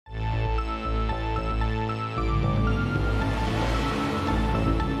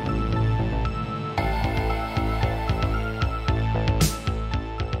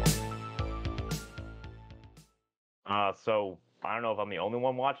So I don't know if I'm the only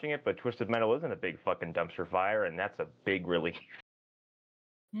one watching it, but Twisted Metal isn't a big fucking dumpster fire, and that's a big relief.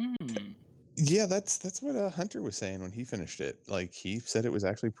 Yeah, that's what Hunter was saying when he finished it. Like, he said it was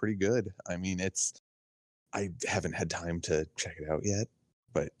actually pretty good. I mean, I haven't had time to check it out yet,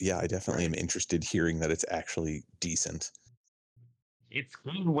 but yeah, I definitely am interested hearing that it's actually decent. It's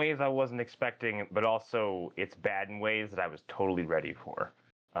good in ways I wasn't expecting, but also it's bad in ways that I was totally ready for.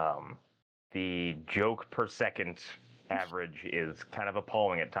 The joke per second average is kind of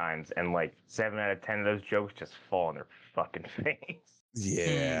appalling at times, and like 7 out of 10 of those jokes just fall on their fucking face.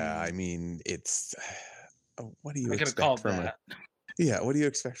 Yeah, I mean, it's what do you I could have expect called from that. what do you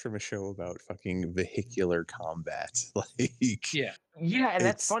expect from a show about fucking vehicular combat? Like, Yeah. Yeah, and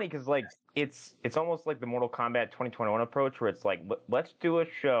that's it's funny because like it's almost like the Mortal Kombat 2021 approach, where it's like let's do a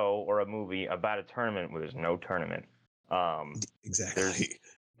show or a movie about a tournament where there's no tournament. There's exactly.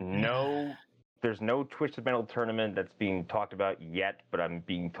 no there's no Twisted Metal tournament that's being talked about yet, but I'm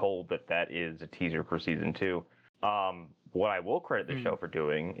being told that that is a teaser for season 2. What I will credit the show for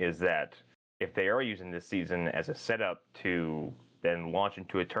doing is that if they are using this season as a setup to then launch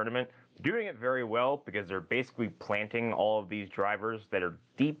into a tournament, they're doing it very well because they're basically planting all of these drivers that are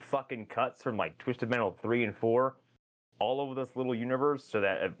deep fucking cuts from like Twisted Metal 3 and 4 all over this little universe, so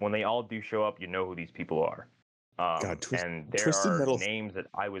that when they all do show up, you know who these people are. God, And there Twisted are Metal names that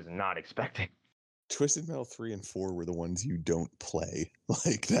I was not expecting. Twisted Metal 3 and 4 were the ones you don't play.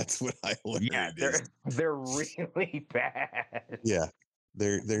 Like, that's what I learned. Yeah, they're really bad. Yeah,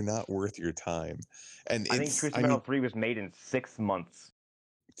 they're not worth your time. And I think Twisted Metal 3 was made in 6 months.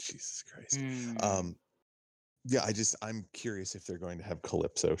 Jesus Christ. Yeah, I'm curious if they're going to have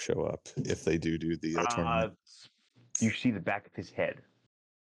Calypso show up if they do the tournament. You see the back of his head.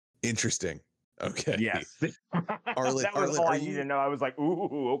 Interesting. Okay. Yes. Arlen, that was all I needed to know. I was like,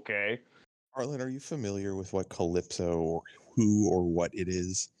 ooh, okay. Arlen, are you familiar with what Calypso or who or what it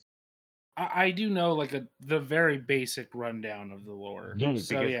is? I do know like the very basic rundown of the lore. So, because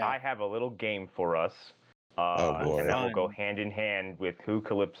I have a little game for us. Oh, boy. And that will go hand in hand with who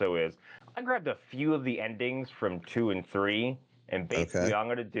Calypso is. I grabbed a few of the endings from 2 and 3, and basically Okay. what I'm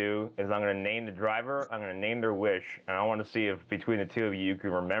going to do is I'm going to name the driver, I'm going to name their wish, and I want to see if between the two of you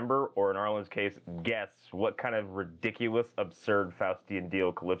can remember, or in Arlen's case, guess what kind of ridiculous, absurd Faustian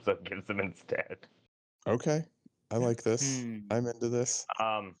deal Calypso gives them instead. Okay. I like this. I'm into this.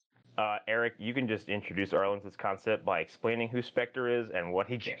 Eric, you can just introduce Arlen to this concept by explaining who Spectre is and what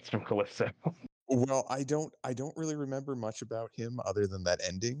he gets from Calypso. Well, I don't really remember much about him other than that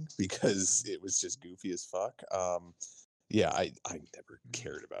ending because it was just goofy as fuck. Yeah, I never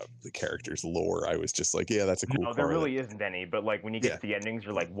cared about the character's lore. I was just like, yeah, that's a cool car. No, there really isn't any, but like when you get to the endings,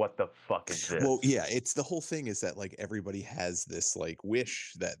 you're like, what the fuck is this? Well, yeah, it's the whole thing is that like everybody has this like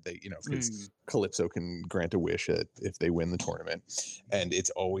wish that they, because Calypso can grant a wish if they win the tournament, and it's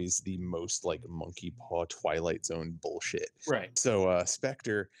always the most like monkey paw Twilight Zone bullshit. Right. So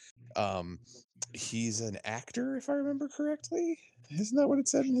Spectre, he's an actor, if I remember correctly. Isn't that what it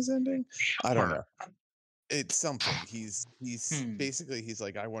said in his ending? I don't know. It's something. He's basically he's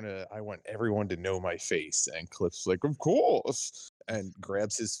like, I want everyone to know my face, and Cliff's like, of course, and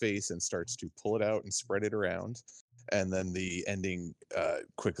grabs his face and starts to pull it out and spread it around, and then the ending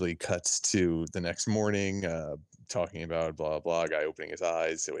quickly cuts to the next morning, talking about blah blah, guy opening his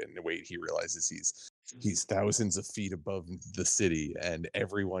eyes, so wait, he realizes he's thousands of feet above the city, and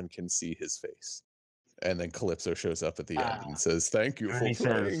everyone can see his face. And then Calypso shows up at the end and says, Thank you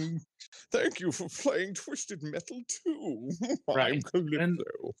for playing Twisted Metal 2. Right. I'm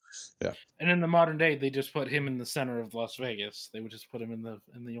Calypso. And in the modern day, they just put him in the center of Las Vegas. They would just put him in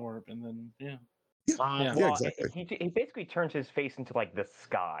the orb, and then well, exactly. He basically turns his face into like the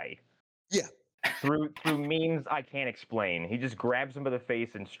sky. Yeah. Through means I can't explain. He just grabs him by the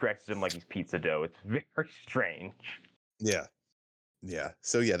face and stretches him like he's pizza dough. It's very strange. Yeah. Yeah.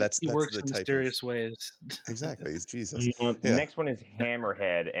 So yeah, that's works the in type mysterious ways. Exactly. He's Jesus. The next one is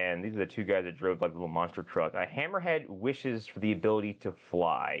Hammerhead, and these are the two guys that drove like a little monster truck. Hammerhead wishes for the ability to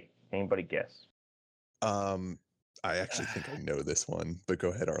fly. Anybody guess? I actually think I know this one, but go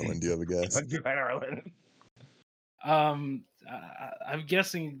ahead, Arlen. Do you have a guess? Go ahead, Arlen. I'm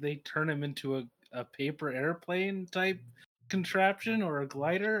guessing they turn him into a paper airplane type contraption or a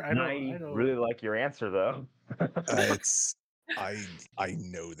glider. I don't really like your answer though. It's I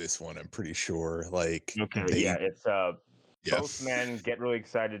know this one. I'm pretty sure. Like, it's both men get really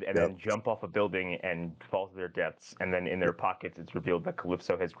excited and then jump off a building and fall to their deaths, and then in their pockets it's revealed that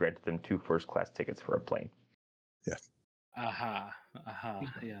Calypso has granted them 2 first-class tickets for a plane. Yeah.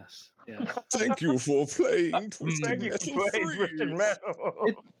 Yes. Thank you for playing Twisted Metal 3. Metal.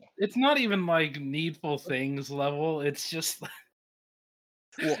 it's not even like Needful Things level. It's just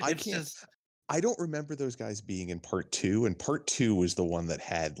Well, it's just I don't remember those guys being in part 2, and part 2 was the one that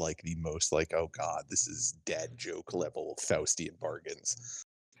had like the most like, oh god, this is dad joke level Faustian bargains.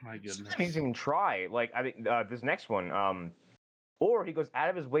 my goodness. Can't even try. Like I think this next one, or he goes out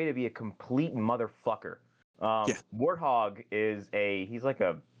of his way to be a complete motherfucker. Yeah. Warthog he's like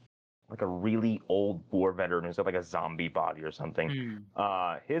a really old war veteran who's got like a zombie body or something.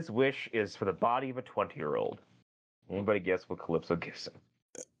 His wish is for the body of a 20-year-old. Anybody guess what Calypso gives him?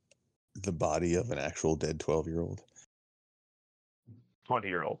 The body of an actual dead 12-year-old.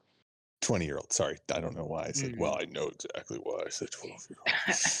 20-year-old. 20-year-old. Sorry, I don't know why I said. Well, I know exactly why I said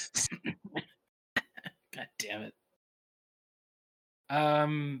 12-year-old. God damn it.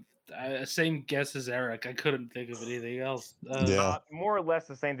 Same guess as Eric. I couldn't think of anything else. Yeah. More or less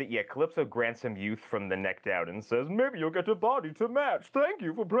the same thing. Yeah, Calypso grants him youth from the neck down and says, maybe you'll get a body to match. Thank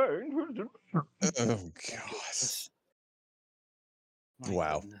you for playing. Oh god.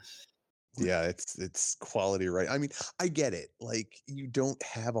 Wow. Goodness. Yeah, it's quality, right? I mean, I get it. Like, you don't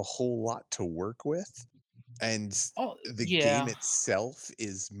have a whole lot to work with, and the game itself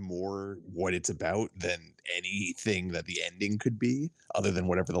is more what it's about than anything that the ending could be, other than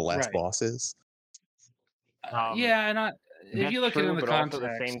whatever the last boss is. And if you look at it in the context, also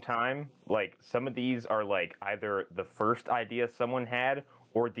at the same time, like some of these are like either the first idea someone had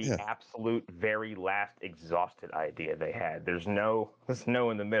or the absolute very last exhausted idea they had. There's no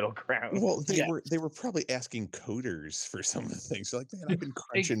in the middle ground. Well, they were probably asking coders for some of the things. They're like, man, I've been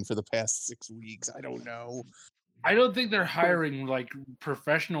crunching for the past 6 weeks. I don't know. I don't think they're hiring like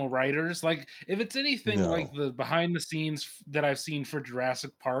professional writers. Like if it's anything like the behind the scenes that I've seen for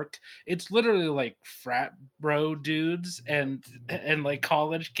Jurassic Park, it's literally like frat bro dudes and like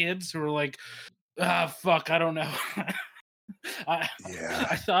college kids who are like, fuck, I don't know. I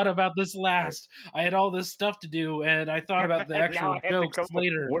thought about this last. I had all this stuff to do, and I thought about the actual jokes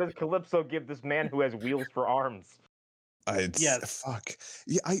later. What does Calypso give this man who has wheels for arms? Fuck.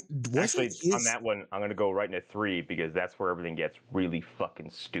 Yeah, Actually, on that one, I'm gonna go right into 3 because that's where everything gets really fucking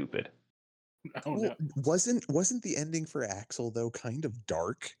stupid. No. Wasn't the ending for Axel though kind of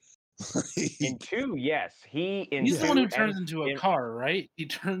dark? In 2, yes, he's the one who turns into a car, right? He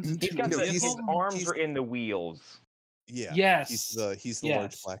turns into his arms are in the wheels. Yeah. Yes. He's the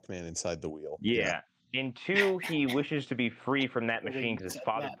large black man inside the wheel. Yeah. In 2, he wishes to be free from that machine because his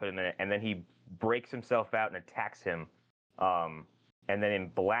father put him in it, and then he breaks himself out and attacks him. And then in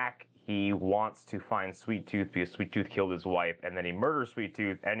Black, he wants to find Sweet Tooth because Sweet Tooth killed his wife, and then he murders Sweet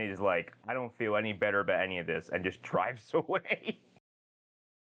Tooth, and he's like, I don't feel any better about any of this, and just drives away.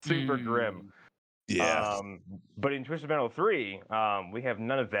 Super grim. Yeah. But in Twisted Metal 3, we have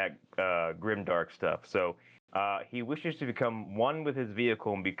none of that grim dark stuff. So he wishes to become one with his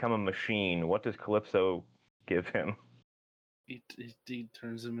vehicle and become a machine. What does Calypso give him? He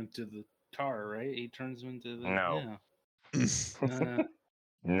turns him into the tar, right? He turns him into the No.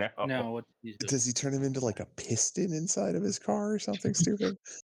 No. What does he turn him into like a piston inside of his car or something stupid?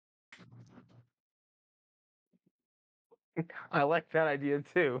 I like that idea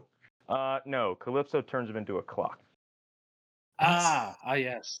too. No, Calypso turns him into a clock.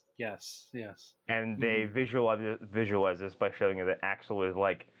 Yes. And they visualize this by showing you that Axel is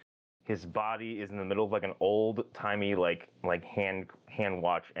like, his body is in the middle of like an old timey like hand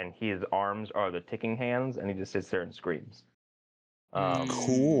watch, and his arms are the ticking hands, and he just sits there and screams.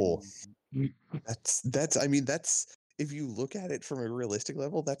 Cool. That's. I mean, that's, if you look at it from a realistic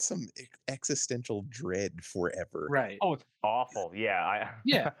level, that's some existential dread forever. Right. Oh, it's awful. Yeah.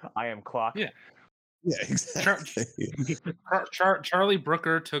 I am clock. Yeah. Yeah, exactly. Charlie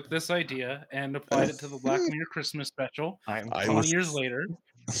Brooker took this idea and applied it to the Black Mirror Christmas special. 20 years later.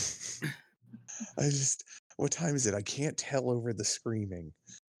 What time is it? I can't tell over the screaming.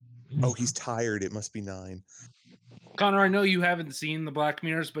 Oh, he's tired. It must be 9. Connor, I know you haven't seen the Black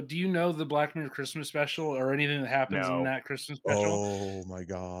Mirrors, but do you know the Black Mirror Christmas special or anything that happens in that Christmas special? Oh my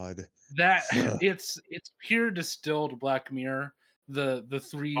god. That it's pure distilled Black Mirror. The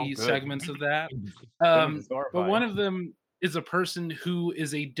 3 segments of that. But one of them is a person who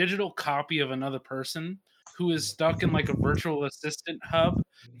is a digital copy of another person who is stuck in like a virtual assistant hub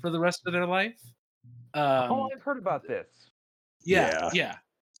for the rest of their life. I've heard about this. Yeah.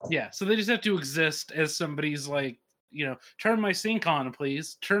 So they just have to exist as somebody's like, turn my sink on,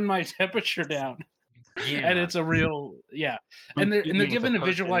 please. Turn my temperature down. Yeah. And it's a real, And they're given a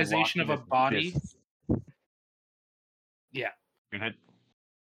visualization of a body. Yeah.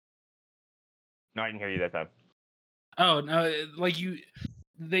 No, I didn't hear you that time. Oh no!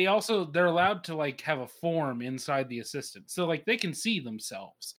 They're allowed to like have a form inside the assistant, so like they can see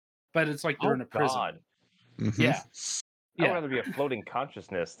themselves. but it's like they're in a prison. God. Mm-hmm. Yeah. I would rather be a floating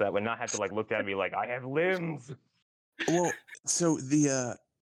consciousness that would not have to like look at me like I have limbs. Well, so the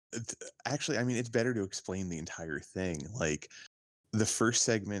actually, I mean, it's better to explain the entire thing. Like, the first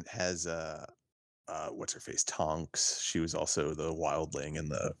segment has what's her face, Tonks. She was also the wildling in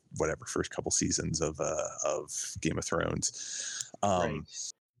the whatever first couple seasons of Game of Thrones.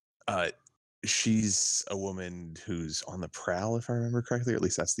 Right. She's a woman who's on the prowl, if I remember correctly, or at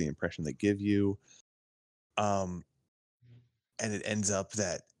least that's the impression they give you. And it ends up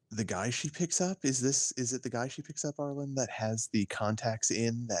that the guy she picks up is it the guy she picks up, Arlen, that has the contacts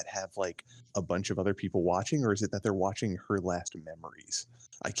in that have like a bunch of other people watching, or is it that they're watching her last memories?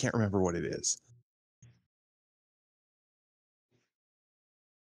 I can't remember what it is.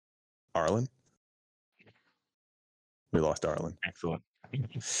 Arlen? We lost Arlen. Excellent.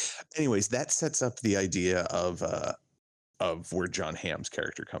 Anyways, that sets up the idea of where John Hamm's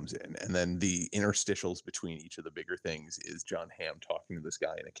character comes in, and then the interstitials between each of the bigger things is John Hamm talking to this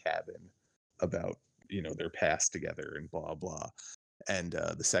guy in a cabin about their past together and blah blah. And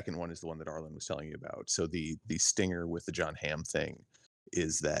the second one is the one that Arlen was telling you about. So the stinger with the John Hamm thing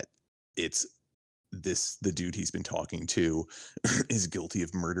is that it's the dude he's been talking to is guilty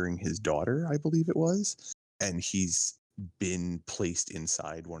of murdering his daughter, I believe it was, and he's been placed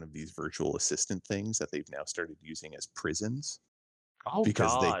inside one of these virtual assistant things that they've now started using as prisons. Oh,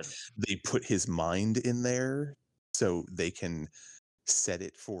 because God. they put his mind in there so they can set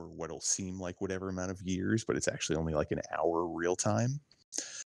it for what'll seem like whatever amount of years, but it's actually only like an hour real time.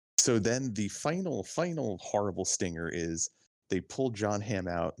 So then the final horrible stinger is they pull John Hamm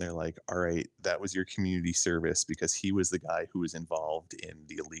out and they're like, all right, that was your community service, because he was the guy who was involved in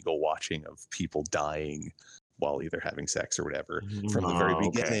the illegal watching of people dying while either having sex or whatever from the very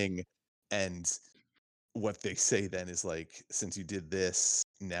beginning. And what they say then is like, since you did this,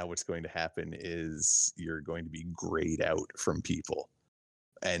 now what's going to happen is you're going to be grayed out from people.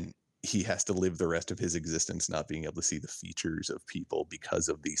 And he has to live the rest of his existence not being able to see the features of people because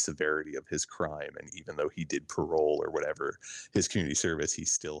of the severity of his crime. And even though he did parole or whatever, his community service, he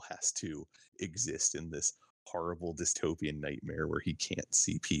still has to exist in this horrible dystopian nightmare where he can't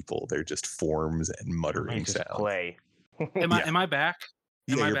see people. They're just forms and muttering sounds. Play. Am I back?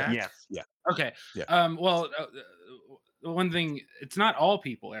 Am I back? Yes. Yeah. Okay. Yeah. Well, one thing, it's not all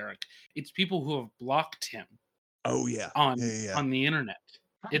people, Eric. It's people who have blocked him. Oh yeah. On the internet.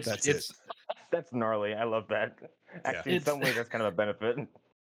 That's gnarly. I love that. Actually, in some ways, that's kind of a benefit.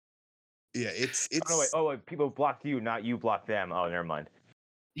 Yeah, it's. Oh, wait, people blocked you, not you blocked them. Oh, never mind.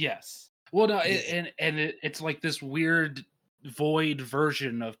 Yes. Well, no, it's like this weird void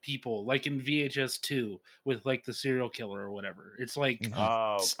version of people, like in VHS 2 with like the serial killer or whatever. It's like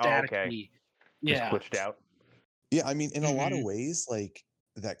static. Okay. Yeah. Just glitched out. Yeah, I mean, in a lot of ways, like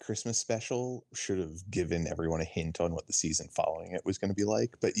that Christmas special should have given everyone a hint on what the season following it was going to be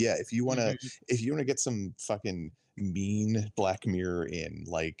like. But yeah, if you want to get some fucking mean Black Mirror in,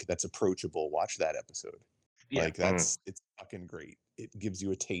 like, that's approachable, watch that episode. Yeah. Like it's fucking great. It gives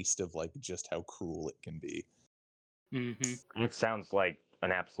you a taste of like just how cruel it can be. Mm-hmm. It sounds like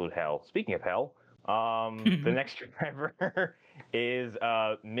an absolute hell. Speaking of hell, the next driver is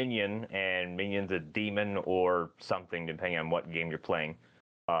Minion, and Minion's a demon or something, depending on what game you're playing.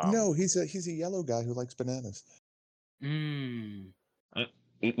 No, he's a yellow guy who likes bananas.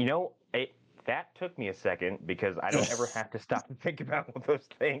 That took me a second because I don't ever have to stop and think about those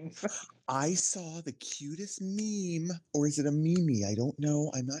things. I saw the cutest meme, or is it a meme? I don't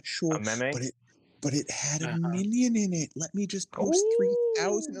know. I'm not sure. A meme? But it had a minion in it. Let me just post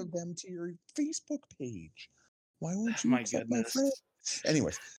 3,000 of them to your Facebook page. Why won't you accept my friend?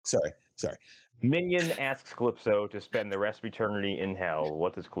 Anyways, sorry. Minion asks Calypso to spend the rest of eternity in hell.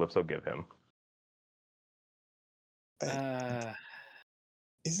 What does Calypso give him?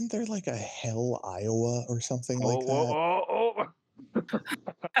 Isn't there like a Hell, Iowa or something like that? Oh.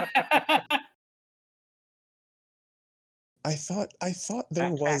 I thought there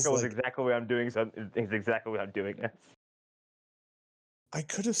that was like, exactly what I'm doing. It's exactly what I'm doing. I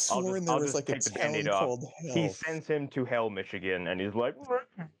could have sworn there was like a town called Hell. He sends him to Hell, Michigan, and he's like,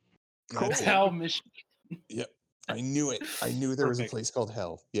 cool. Hell, Michigan. Yep, I knew it. I knew there was a place called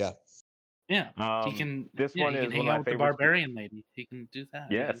Hell. Yeah. Yeah, he can. This one is hang one out of with the barbarian lady. He can do that.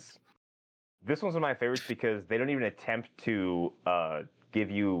 Yes. This one's one of my favorites because they don't even attempt to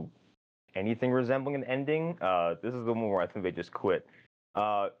give you anything resembling an ending. This is the one where I think they just quit.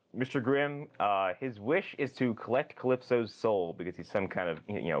 Mr. Grimm, his wish is to collect Calypso's soul because he's some kind of,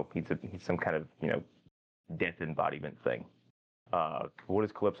 he's some kind of, death embodiment thing. What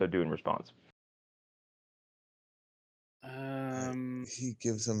does Calypso do in response? He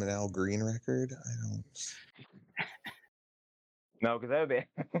gives him an Al Green record. I don't. No, because that would be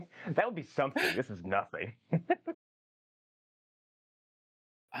that would be something. This is nothing.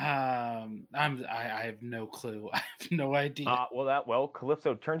 I have no clue. I have no idea.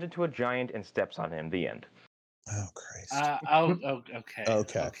 Calypso turns into a giant and steps on him. The end. Oh Christ. Okay.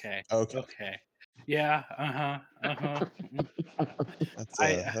 Okay. Okay. Yeah.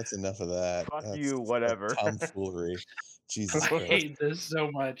 That's enough of that. Fuck That's you, whatever. Tomfoolery. Jesus I Christ. hate this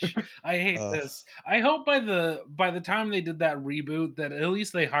so much. I hate this. I hope by the time they did that reboot that at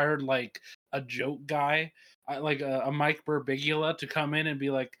least they hired like a joke guy, like a Mike Birbiglia to come in and be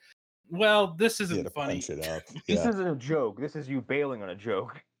like, "Well, this isn't funny." Punch it up. This Yeah. isn't a joke. This is you bailing on a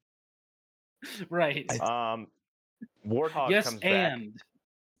joke. Right. Warthog comes back.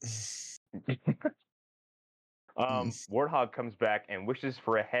 Warthog comes back and wishes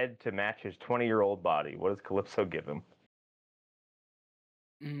for a head to match his 20-year-old body. What does Calypso give him?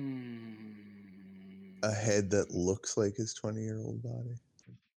 A head that looks like his 20-year-old body.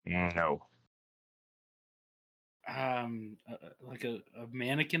 No. Like a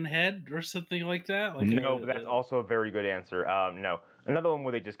mannequin head or something like that. Like no, but that's also a very good answer. No, another one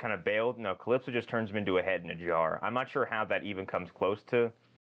where they just kind of bailed. No, Calypso just turns him into a head in a jar. I'm not sure how that even comes close to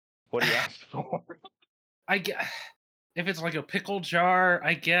what he asked for. I guess if it's like a pickle jar,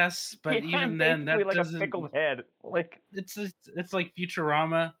 I guess. But even then, that like doesn't. A pickled head. Like it's like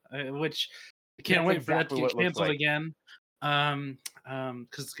Futurama, which I can't wait for that to get canceled again. Because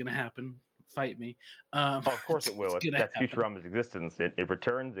it's gonna happen. Fight me. Of course it will. That's Futurama's existence. It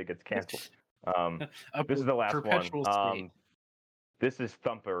returns. It gets canceled. This is the last one. This is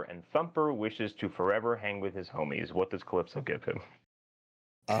Thumper, and Thumper wishes to forever hang with his homies. What does Calypso give him?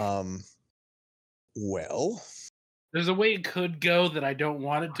 Well, there's a way it could go that I don't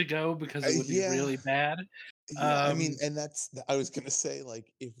want it to go because it would be really bad. Yeah, I mean, and I was going to say, like,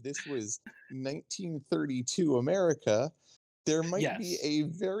 if this was 1932 America, there might be a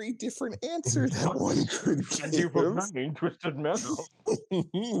very different answer that one could give. Twisted Metal.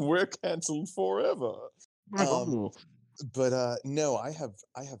 We're canceled forever. But no, I have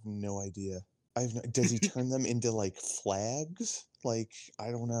no idea. Does he turn them into like flags? Like,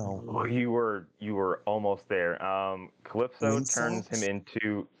 I don't know. Oh, you were almost there. Calypso turns him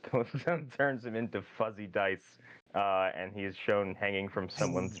into fuzzy dice, and he is shown hanging from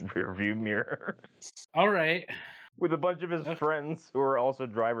someone's rearview mirror. All right. With a bunch of his friends who are also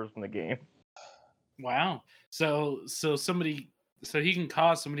drivers from the game. Wow. So he can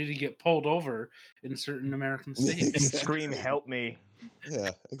cause somebody to get pulled over in certain American states and scream, "Help me!"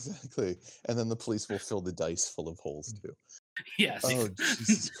 Yeah, exactly. And then the police will fill the dice full of holes too. Yes. Oh,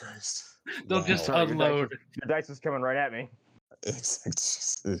 Jesus Christ. They'll just unload. The dice is coming right at me.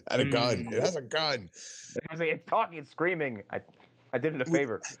 It had a gun. It has a gun. It's talking, it's screaming. I did it a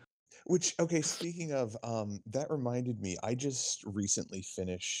favor. Okay, speaking of, that reminded me, I just recently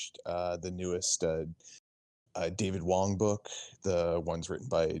finished the newest David Wong book, the ones written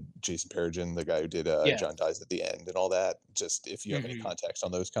by Jason Peregrine, the guy who did John Dies at the End and all that. Just if you have any context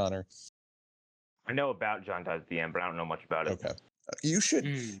on those, Connor. I know about John Dies at the End, but I don't know much about it. Okay. You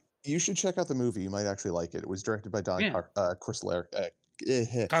should check out the movie. You might actually like it. It was directed by Don Coscarelli.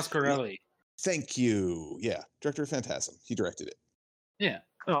 Thank you. Yeah, director of Phantasm. He directed it. Yeah.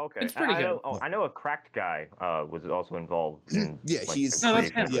 Oh, okay. It's pretty good. I know a cracked guy was also involved. In, he's that's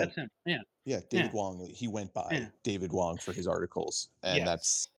him. That's him. Yeah, David Wong. He went by David Wong for his articles, and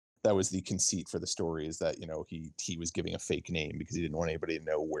that was the conceit for the story, is that he was giving a fake name because he didn't want anybody to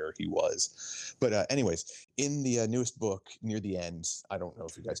know where he was. But anyways, in the newest book, near the end, I don't know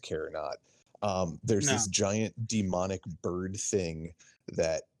if you guys care or not. There's this giant demonic bird thing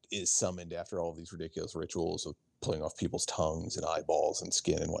that is summoned after all of these ridiculous rituals of pulling off people's tongues and eyeballs and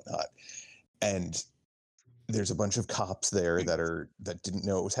skin and whatnot. And there's a bunch of cops there that didn't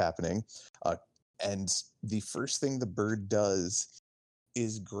know it was happening. And the first thing the bird does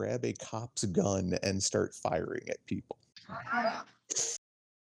is grab a cop's gun and start firing at people.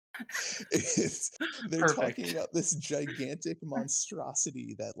 They're talking about this gigantic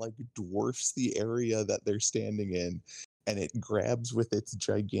monstrosity that like dwarfs the area that they're standing in, and it grabs with its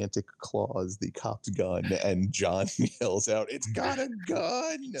gigantic claws the cop's gun, and John yells out, "It's got a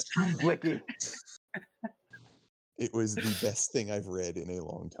gun!" It was the best thing I've read in a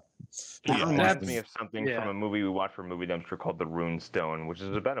long time. That reminds me of something from a movie we watched for Movie Dumpster called The Runestone, which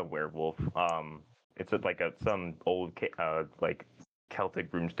is about a werewolf. It's some old like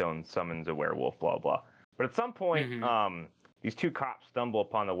Celtic runestone summons a werewolf, blah blah. But at some point, these two cops stumble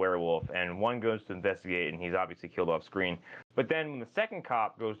upon the werewolf, and one goes to investigate, and he's obviously killed off screen. But then when the second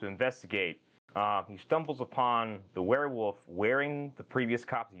cop goes to investigate, He stumbles upon the werewolf wearing the previous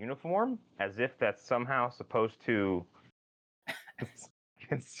cop's uniform, as if that's somehow supposed to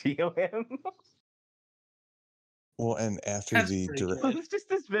conceal him. Well, and after That's the pretty direct, good. It's just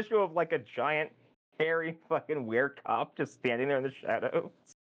this visual of like a giant, hairy fucking were-cop just standing there in the shadow.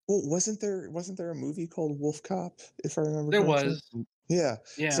 well, wasn't there a movie called Wolf Cop, if I remember There correctly? was. Yeah.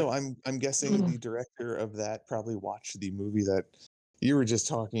 Yeah. So I'm guessing the director of that probably watched the movie that you were just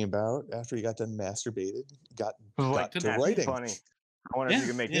talking about after he got done masturbated, got Like, to that's writing. funny. I wonder if you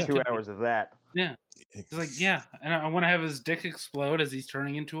can make Yeah, 2 hours of that. Yeah. He's like, yeah, and I want to have his dick explode as he's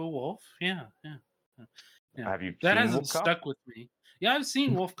turning into a wolf. Yeah. Have you That seen hasn't Wolf Cop? stuck with me. Yeah, I've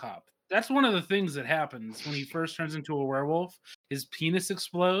seen Wolf Cop. That's one of the things that happens when he first turns into a werewolf. His penis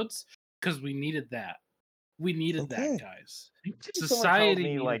explodes because we needed that. We needed Okay. that, guys. Someone tells Society me,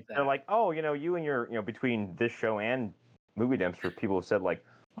 needed like, that. they're like, oh, you and your, between this show and Movie Dempster, people have said, like,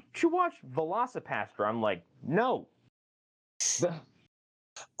 should you watch Velocipaster? I'm like, no.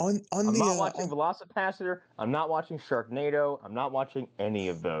 On I'm the not watching on, Velocipaster. I'm not watching Sharknado. I'm not watching any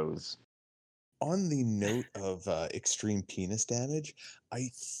of those. on the note of extreme penis damage, I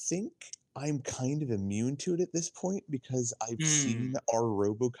think I'm kind of immune to it at this point because I've seen our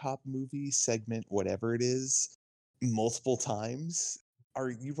RoboCop movie segment, whatever it is, multiple times.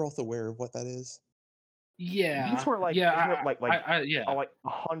 Are you both aware of what that is? Yeah. These were like, yeah. yeah.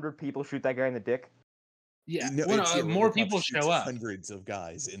 100 people shoot that guy in the dick. Yeah. No, Well, it's more RoboCop people shoots show up. hundreds of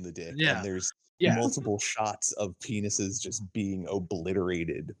guys in the dick, Yeah. and there's Yeah. multiple shots of penises just being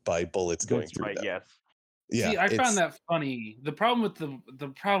obliterated by bullets going That's through right. them. Yes. Yeah, See, I found that funny. The problem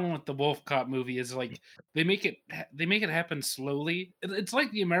with the Wolf Cop movie is like they make it happen slowly. It's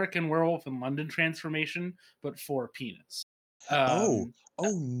like the American Werewolf in London transformation, but for penis. oh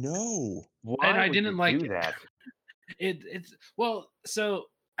no! Why and I would didn't you like do that? It's well. So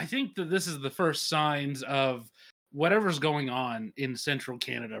I think that this is the first signs of whatever's going on in Central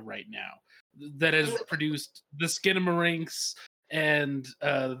Canada right now that has produced the Skinamarink and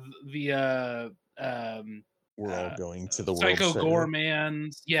We're all going to the Psycho World's Fair.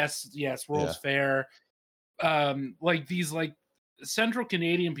 Gormans. Yes, World's Fair. Like these like Central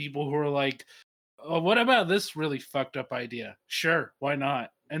Canadian people who are like, oh, what about this really fucked up idea? Sure, why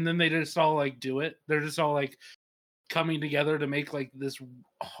not? And then they just all like do it. They're just all like coming together to make like this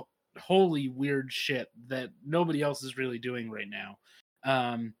wholly weird shit that nobody else is really doing right now.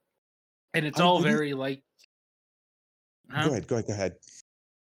 And it's all very like. Huh? Go ahead.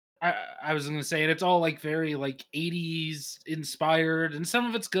 I was gonna say, and it's all like very like 80s inspired, and some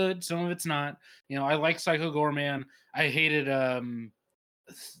of it's good, some of it's not. You know, I like Psycho Gorman. I hated that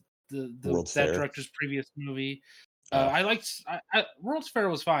director's previous movie. I liked World's Fair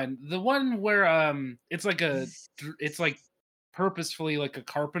was fine. The one where it's like purposefully like a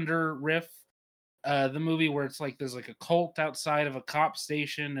Carpenter riff. The movie where it's like there's like a cult outside of a cop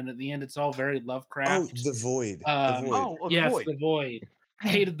station, and at the end it's all very Lovecraft. Oh, The Void. Yes, The Void. I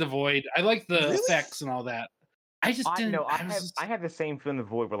hated The Void. I like the effects and all that. I just didn't. No, I have the same feeling The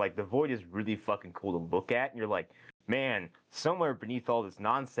Void, where like The Void is really fucking cool to look at, and you're like, man, somewhere beneath all this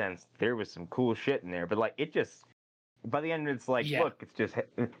nonsense, there was some cool shit in there. But like, it just by the end, it's like, look, it's just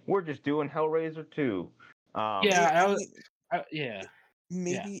we're just doing Hellraiser 2.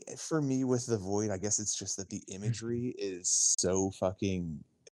 Maybe for me with The Void, I guess it's just that the imagery is so fucking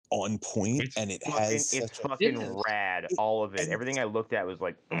on point, and it's fucking rad. All of it, everything I looked at was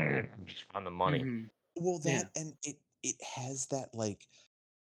like, just on the money. Mm-hmm. Well, and it has that like,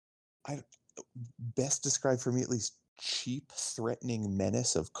 I best described for me at least, cheap, threatening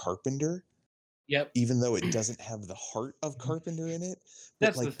menace of Carpenter. Yep. Even though it doesn't have the heart of Carpenter in it, but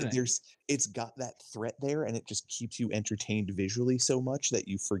that's like the thing. It's got that threat there, and it just keeps you entertained visually so much that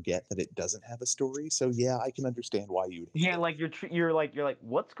you forget that it doesn't have a story. So yeah, I can understand why you. Yeah, like you're like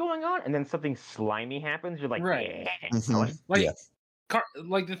what's going on, and then something slimy happens. You're like, right, mm-hmm.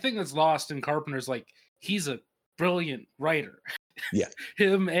 Like the thing that's lost in Carpenter's like he's a brilliant writer. Yeah,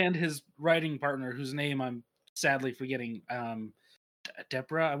 him and his writing partner, whose name I'm sadly forgetting,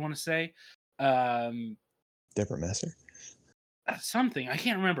 Deborah, I want to say. Deborah Messer? Something. I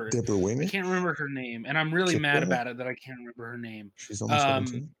can't remember. Deborah Winger? I can't remember her name. And I'm really mad about it that I can't remember her name. She's almost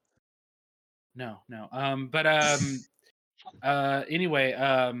 17. No. Anyway,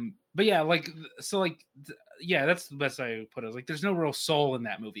 but yeah, like, so like, yeah, that's the best I would put it. Like, there's no real soul in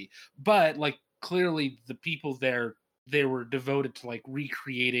that movie. But like, clearly the people there, they were devoted to like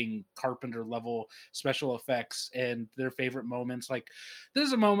recreating Carpenter level special effects and their favorite moments. Like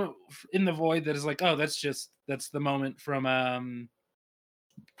there's a moment in The Void that is like, oh, that's the moment from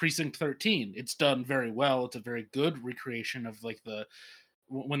Precinct 13. It's done very well. It's a very good recreation of like the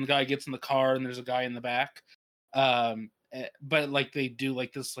when the guy gets in the car and there's a guy in the back. But like they do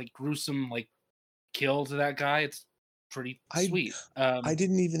like this like gruesome like kill to that guy. It's pretty sweet. I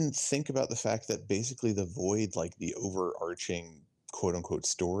didn't even think about the fact that basically the Void, like the overarching quote unquote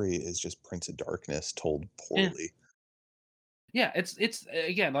story, is just Prince of Darkness told poorly. Yeah, it's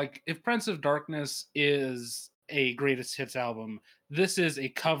again like if Prince of Darkness is a greatest hits album, this is a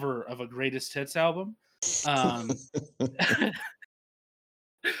cover of a greatest hits album.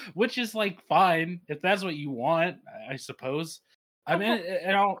 Which is like fine if that's what you want, I suppose. I mean,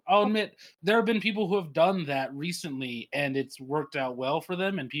 and I'll admit there have been people who have done that recently, and it's worked out well for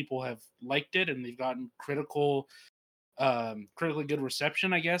them, and people have liked it, and they've gotten critically good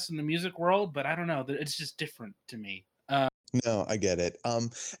reception, I guess, in the music world. But I don't know, it's just different to me. No, I get it.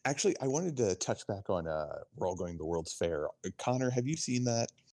 Actually, I wanted to touch back on We're All Going to the World's Fair. Connor, have you seen that?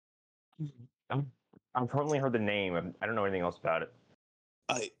 I've probably heard the name. I don't know anything else about it.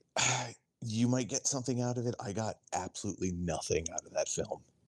 You might get something out of it. I got absolutely nothing out of that film.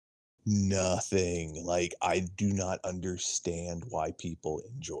 Nothing. Like, I do not understand why people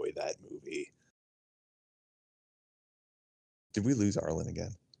enjoy that movie. Did we lose Arlen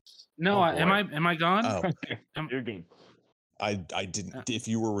again? No, am I gone? Oh. You're good. I didn't. If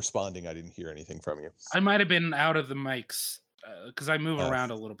you were responding, I didn't hear anything from you. I might have been out of the mics because I move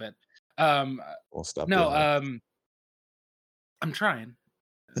around a little bit. We'll stop. No, I'm trying.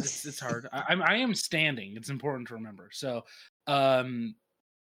 It's hard. I am standing. It's important to remember. So, no,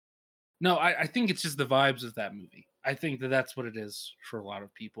 I think it's just the vibes of that movie. I think that's what it is for a lot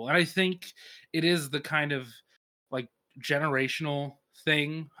of people, and I think it is the kind of like generational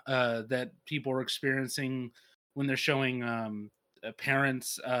thing that people are experiencing when they're showing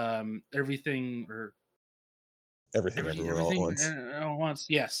parents everything everywhere all at once.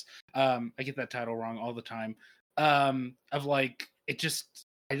 Yes, I get that title wrong all the time. Of like it just,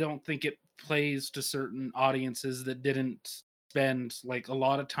 I don't think it plays to certain audiences that didn't spend like a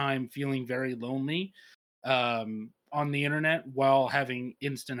lot of time feeling very lonely on the internet while having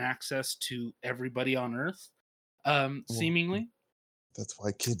instant access to everybody on Earth. Seemingly. That's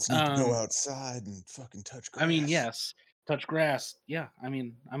why kids need to go outside and fucking touch grass. I mean, yes, touch grass. Yeah, I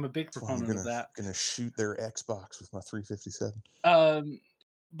mean, I'm a big proponent of that. I'm gonna shoot their Xbox with my 357.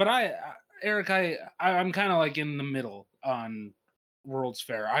 But Eric, I'm kind of like in the middle on World's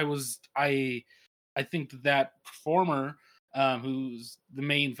Fair. I think that performer, who's the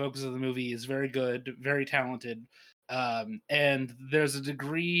main focus of the movie, is very good, very talented, and there's a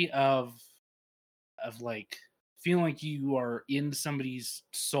degree of like feeling like you are in somebody's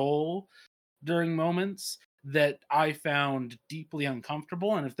soul during moments that I found deeply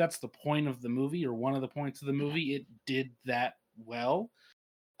uncomfortable. And if that's the point of the movie or one of the points of the movie, it did that well.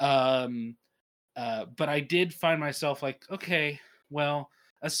 But I did find myself like, okay, well,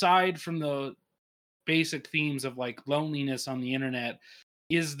 aside from the basic themes of like loneliness on the internet,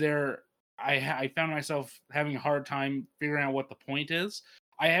 is there, I found myself having a hard time figuring out what the point is.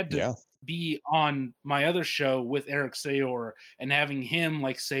 I had to be on my other show with Eric Sayor and having him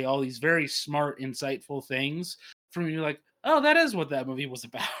like say all these very smart, insightful things for me, like, oh, that is what that movie was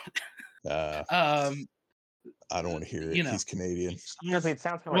about. I don't want to hear it. You know, he's Canadian. Honestly, it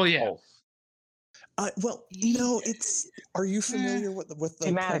sounds kind of like Pulse. Well, no, it's. Are you familiar with the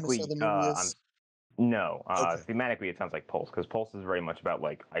premise of the movie is? No, thematically it sounds like Pulse, because Pulse is very much about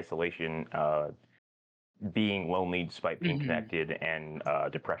like isolation, being lonely despite being connected, and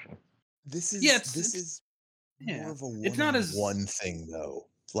depression. This is more of a one thing though,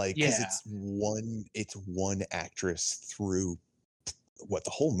 like because it's one actress through the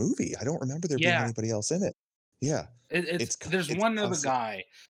whole movie. I don't remember there being anybody else in it. Yeah, there's one other guy.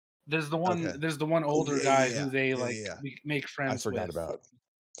 There's the one. Okay. There's the one older guy who they make friends. I forgot with. About.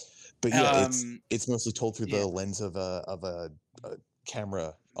 But yeah, it's mostly told through the lens of a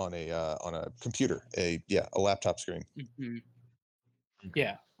camera on a computer, a laptop screen. Mm-hmm.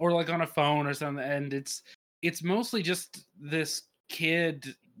 Yeah, or like on a phone or something, and it's mostly just this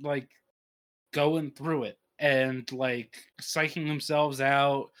kid like going through it and like psyching themselves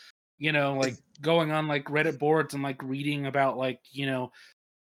out, you know, like going on like Reddit boards and like reading about like you know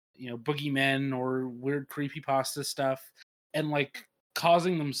boogeymen or weird creepypasta stuff, and like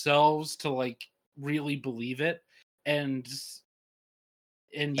causing themselves to like really believe it, and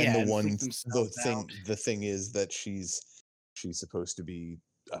the thing is that she's supposed to be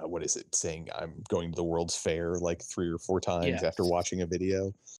saying I'm going to the World's Fair like 3 or 4 times after watching a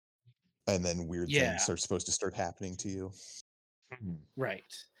video, and then weird things are supposed to start happening to you, right?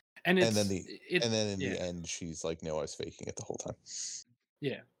 And then in the end she's like, no, I was faking it the whole time.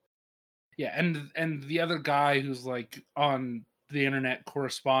 And the other guy who's like on the internet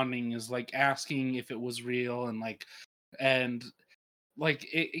corresponding is like asking if it was real, and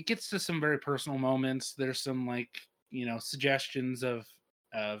it gets to some very personal moments. There's some like, suggestions of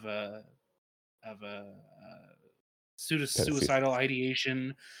a suicidal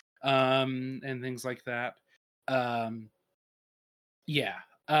ideation, and things like that. Yeah.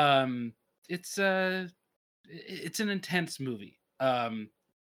 It's an intense movie.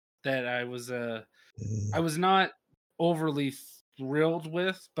 That I was not overly thrilled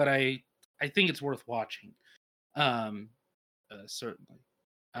with, but I think it's worth watching. Certainly.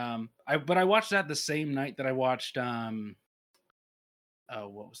 I watched that the same night that I watched what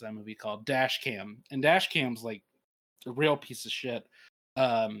was that movie called? Dashcam. And Dashcam's like a real piece of shit.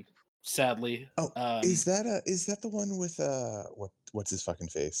 Sadly. Is that the one with what's his fucking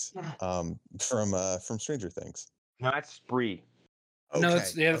face? From Stranger Things. No, that's Spree. Okay. No,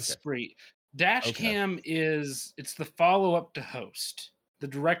 it's Spree. Dashcam it's the follow-up to Host, the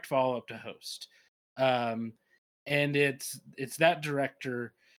direct follow-up to Host. And it's that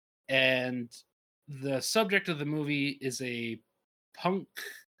director, and the subject of the movie is a punk,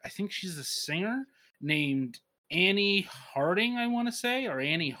 I think she's a singer, named Annie Harding, I want to say, or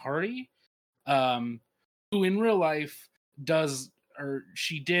Annie Hardy, who in real life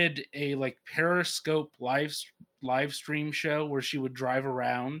she did a like Periscope live stream show where she would drive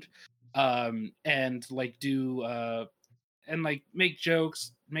around and like do and like make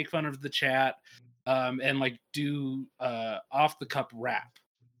jokes, make fun of the chat, and like do off the cup rap.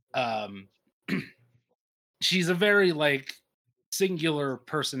 She's a very like singular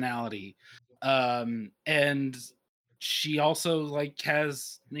personality, and she also like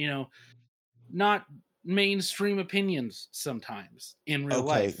has not mainstream opinions sometimes in real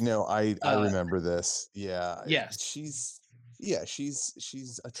life. No, I remember this. Yeah. Yes. She's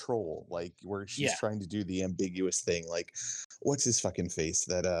a troll, like where she's trying to do the ambiguous thing, like what's his fucking face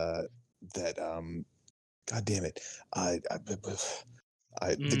that god damn it, the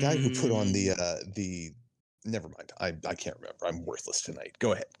guy who put on the never mind, I can't remember. I'm worthless tonight.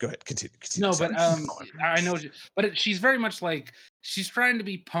 Go ahead, continue. No, but I know, but she's very much like, she's trying to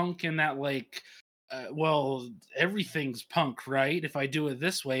be punk in that like, well, everything's punk, right? If I do it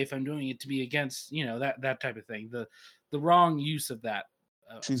this way, if I'm doing it to be against, that type of thing. The wrong use of that.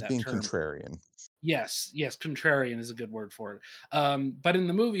 She's that being term. contrarian. Yes, contrarian is a good word for it. But in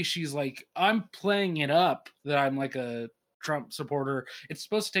the movie, she's like, I'm playing it up that I'm like a Trump supporter. It's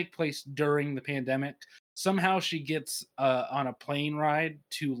supposed to take place during the pandemic. Somehow she gets on a plane ride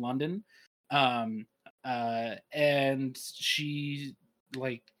to London, and she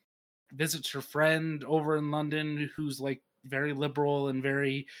like visits her friend over in London who's like very liberal and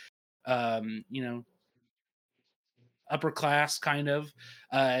very upper class kind of,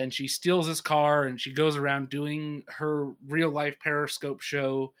 and she steals his car and she goes around doing her real life Periscope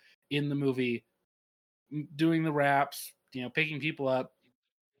show in the movie, doing the raps, picking people up.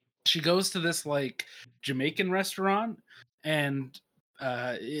 She goes to this like Jamaican restaurant and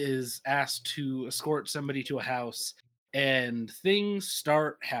is asked to escort somebody to a house, and things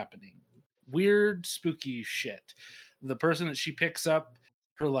start happening. Weird, spooky shit. The person that she picks up,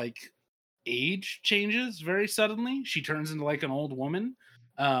 her like age changes very suddenly. She turns into like an old woman,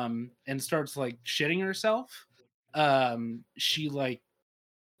 and starts like shitting herself. She like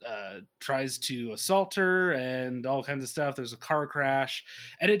tries to assault her and all kinds of stuff. There's a car crash,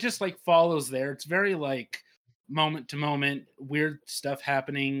 and it just like follows there. It's very like moment to moment, weird stuff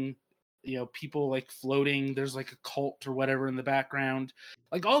happening. People like floating. There's like a cult or whatever in the background.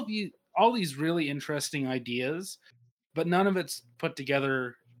 Like all these really interesting ideas, but none of it's put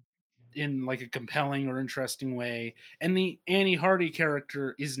together in like a compelling or interesting way. And the Annie Hardy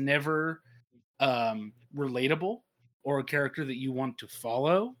character is never relatable or a character that you want to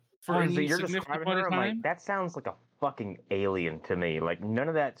follow for any significant point of time. Like, that sounds like a fucking alien to me. Like none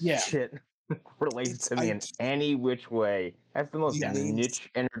of that shit relates to me in any which way. That's the most niche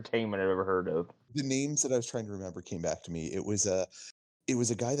entertainment I've ever heard of. The names that I was trying to remember came back to me. It was a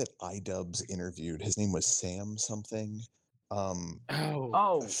guy that iDubbbz interviewed. His name was Sam something.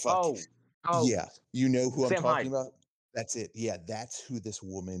 Yeah, you know who I'm talking about? That's it. Yeah, that's who this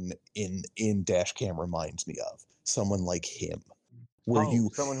woman in Dashcam reminds me of. Someone like him.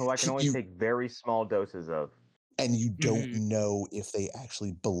 Someone who I can only take very small doses of. And you don't know if they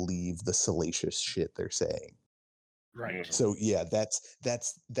actually believe the salacious shit they're saying. Right. So yeah, that's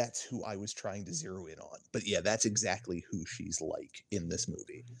who I was trying to zero in on. But yeah, that's exactly who she's like in this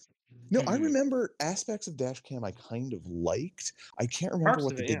movie. No, I remember aspects of Dashcam I kind of liked. I can't remember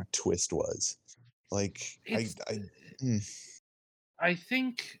what the big twist was. Like, I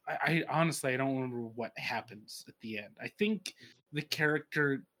think I honestly, I don't remember what happens at the end. I think the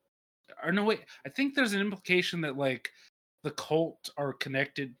character, or no, wait, I think there's an implication that like the cult are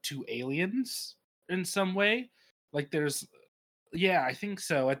connected to aliens in some way. Like there's, yeah, I think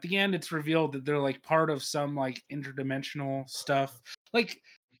so. At the end, it's revealed that they're like part of some like interdimensional stuff. Like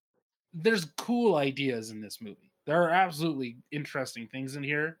there's cool ideas in this movie. There are absolutely interesting things in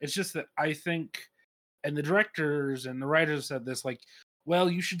here. It's just that I think, and the directors and the writers said this, like, well,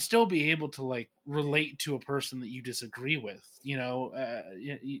 you should still be able to like relate to a person that you disagree with. You know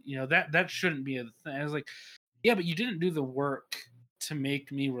that shouldn't be a thing. I was like, yeah, but you didn't do the work to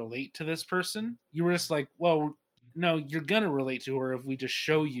make me relate to this person. You were just like, well, no, you're gonna relate to her if we just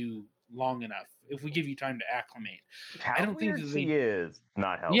show you long enough. If we give you time to acclimate. How I don't think weird that she is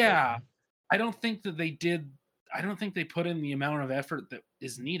not helping. yeah, I don't think that they did. I don't think they put in the amount of effort that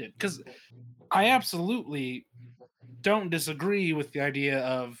is needed, because I absolutely don't disagree with the idea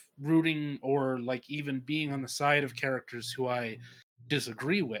of rooting or like even being on the side of characters who I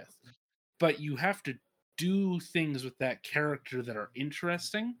disagree with. But you have to do things with that character that are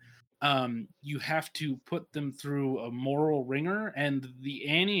interesting. You have to put them through a moral ringer, and the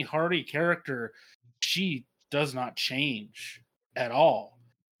Annie Hardy character, she does not change at all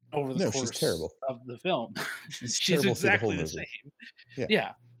over the No, she's course terrible. of the film. She's She's terrible through the whole exactly the movie. same. Yeah.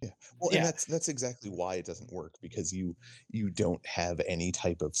 Yeah. Yeah. Well, and Yeah. that's exactly why it doesn't work, because you don't have any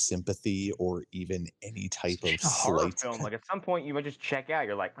type of sympathy or even any type of It's a horror slight. film. Like at some point, you might just check out.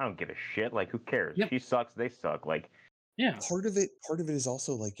 You're like, I don't give a shit. Like, who cares? Yep. She sucks. They suck. Like, Yeah. Part of it is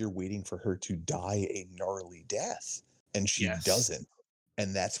also like you're waiting for her to die a gnarly death, and she Yes. doesn't,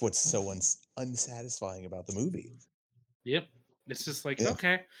 and that's what's so unsatisfying about the movie. Yep. It's just like, Yeah.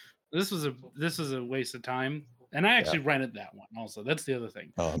 okay, this was a waste of time. And I actually rented that one also. That's the other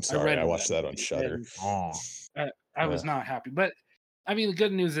thing. Oh, I'm sorry. I watched that on Shudder. I was not happy. But I mean, the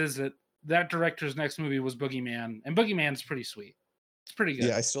good news is that that director's next movie was Boogeyman, and Boogeyman's pretty sweet. It's pretty good.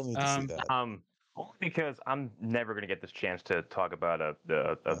 Yeah, I still need to see that. only because I'm never gonna get this chance to talk about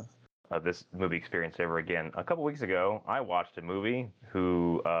this movie experience ever again. A couple weeks ago, I watched a movie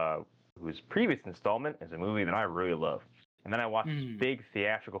whose previous installment is a movie that I really love, and then I watched this big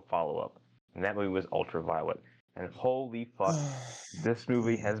theatrical follow-up, and that movie was Ultraviolet. And holy fuck, this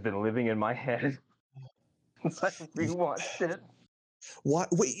movie has been living in my head since I rewatched it. What?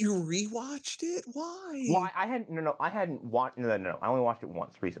 Wait, you rewatched it? Why? Well, I hadn't watched. No. I only watched it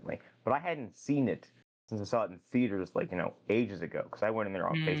once recently, but I hadn't seen it since I saw it in theaters, like ages ago. Because I went in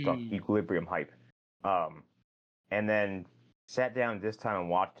there based off Equilibrium hype, and then sat down this time and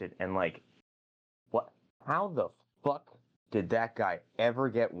watched it, and like, what? How the fuck did that guy ever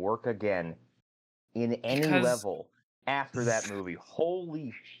get work again in any level after that movie?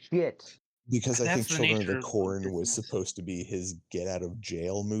 Holy shit! Because I think Children of the Corn was supposed to be his get out of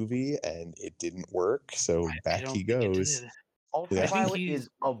jail movie, and it didn't work. So back he goes. Ultraviolet is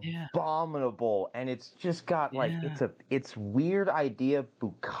abominable, and it's just got like it's weird idea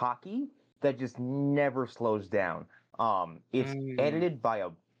bukkake that just never slows down. It's edited by a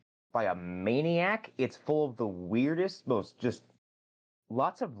maniac. It's full of the weirdest, most just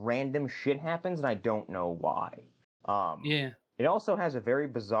lots of random shit happens, and I don't know why. It also has a very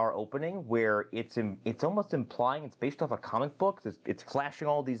bizarre opening where it's almost implying it's based off a comic book. It's flashing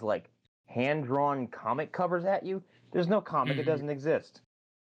all these like hand-drawn comic covers at you. There's no comic; it doesn't exist.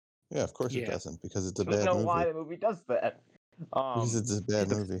 Yeah, of course it doesn't, because it's a bad movie. I don't know why the movie does that. Because it's a bad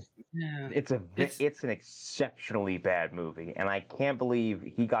movie. It's an exceptionally bad movie, and I can't believe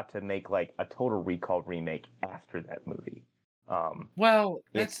he got to make like a Total Recall remake after that movie. Well,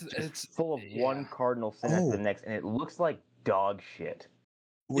 it's full of one cardinal sin after the next, and it looks like dog shit.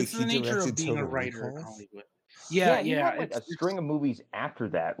 Wait, it's the nature of being a writer in Hollywood. He had like a string of movies after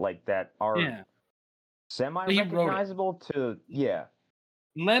that, like that are semi-recognizable to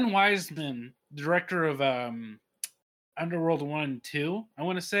Len Wiseman, director of Underworld 1 and 2, I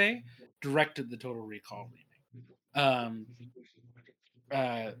want to say, directed the Total Recall remake.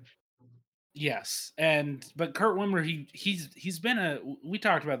 Yes, but Kurt Wimmer, he's been we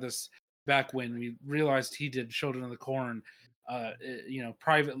talked about this back when we realized he did Children of the Corn,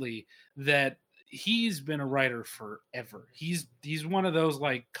 privately, that he's been a writer forever. He's one of those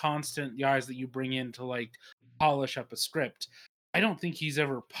like constant guys that you bring in to like polish up a script. I don't think he's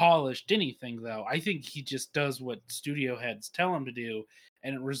ever polished anything, though. I think he just does what studio heads tell him to do,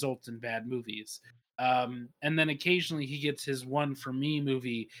 and it results in bad movies. And then occasionally he gets his One For Me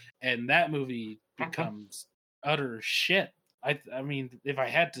movie, and that movie becomes utter shit. I mean, if I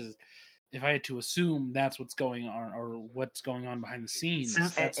had to if I had to assume that's what's going on or what's going on behind the scenes,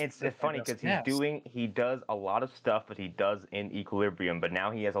 it's funny because he does a lot of stuff that he does in Equilibrium, but now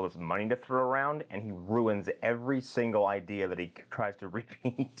he has all this money to throw around, and he ruins every single idea that he tries to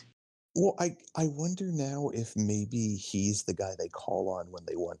repeat. Well, I wonder now if maybe he's the guy they call on when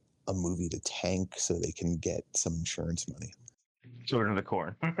they want a movie to tank so they can get some insurance money. Children of the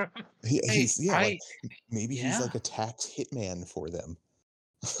Corn. He's like a tax hitman for them.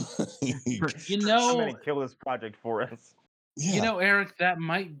 I'm gonna kill this project for us. Yeah. Eric, that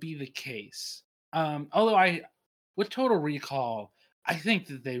might be the case. Although with Total Recall, I think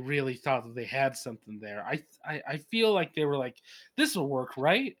that they really thought that they had something there. I feel like they were like, this will work,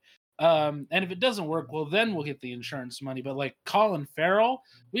 right? And if it doesn't work, well, then we'll get the insurance money. But like Colin Farrell,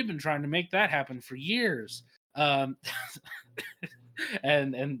 we've been trying to make that happen for years. And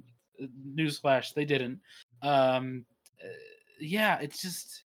newsflash, they didn't.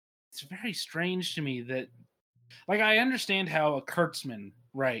 It's very strange to me that, like, I understand how a Kurtzman,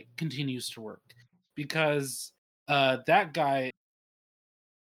 right, continues to work because that guy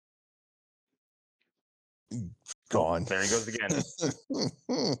gone. There he goes again. It's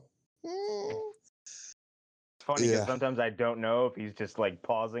funny because sometimes I don't know if he's just like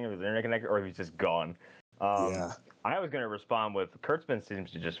pausing or his internet connected or if he's just gone. I was going to respond with Kurtzman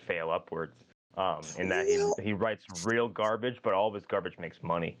seems to just fail upwards. In that he writes real garbage, but all of his garbage makes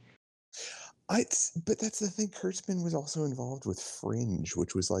money. But that's the thing. Kurtzman was also involved with Fringe,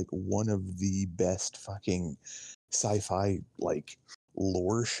 which was like one of the best fucking sci-fi like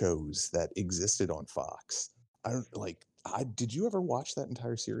lore shows that existed on Fox. Did you ever watch that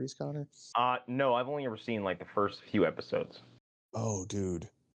entire series, Connor? No, I've only ever seen like the first few episodes. Oh, dude.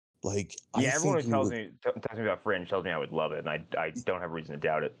 Like, everyone who tells me about Fringe tells me I would love it, and I don't have a reason to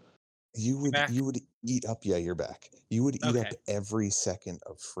doubt it. You would eat up. Yeah, you're back. You would eat up every second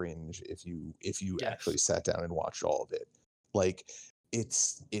of Fringe if you actually sat down and watched all of it. Like,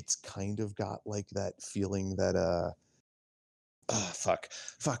 it's kind of got like that feeling that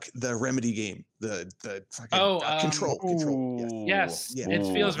the Remedy game, the fucking Control. Yes,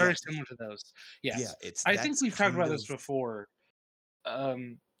 it feels very similar to those. Yes, I think we've talked about this before.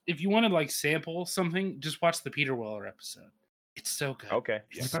 If you want to like sample something, just watch the Peter Weller episode. It's so good. Okay.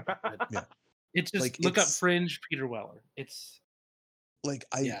 It's so good. It's just like, look up Fringe Peter Weller. It's like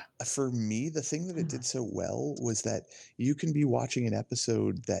for me, the thing that it did so well was that you can be watching an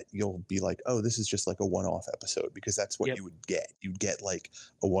episode that you'll be like, oh, this is just like a one-off episode, because that's what you would get. You'd get like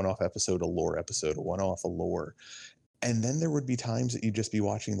a one-off episode, a lore episode, a one-off, a lore. And then there would be times that you'd just be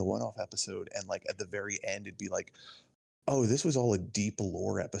watching the one-off episode, and like at the very end, it'd be like, oh, this was all a deep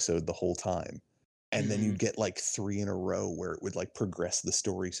lore episode the whole time. And then you'd get like 3 in a row where it would like progress the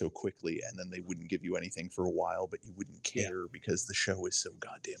story so quickly, and then they wouldn't give you anything for a while, but you wouldn't care because the show is so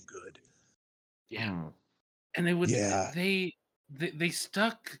goddamn good. Yeah. And they would they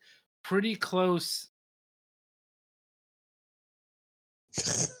stuck pretty close.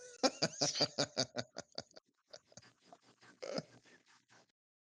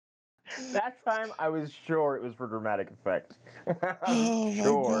 That time I was sure it was for dramatic effect.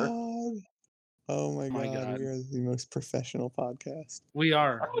 Oh my god, we are the most professional podcast. We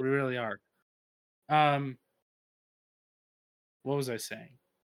are. We really are. What was I saying?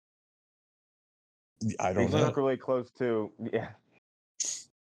 I don't know. Really close to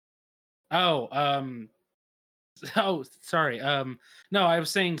sorry. No, I was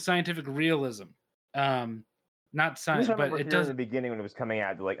saying scientific realism. Not science, but it does. In the beginning when it was coming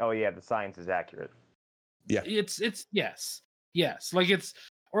out, like, oh yeah, the science is accurate. Yeah, it's yes, like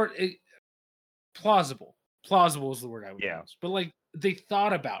plausible. Plausible is the word I would use. But like they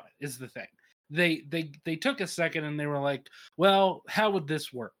thought about it is the thing. They took a second and they were like, well, how would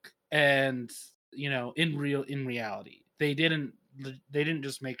this work? And in reality, they didn't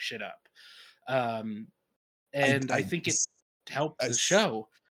just make shit up. And I think it helped the show.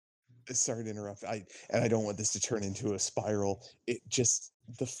 Sorry to interrupt. I don't want this to turn into a spiral. It just,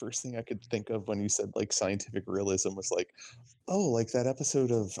 the first thing I could think of when you said like scientific realism was like, oh, like that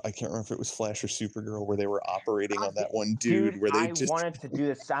episode of, I can't remember if it was Flash or Supergirl, where they were operating on that one dude where they wanted to do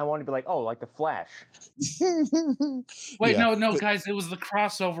this. I wanted to be like, oh, like the Flash. Wait, no, guys, it was the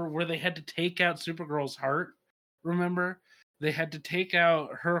crossover where they had to take out Supergirl's heart. Remember? They had to take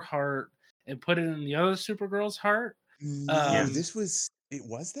out her heart and put it in the other Supergirl's heart. It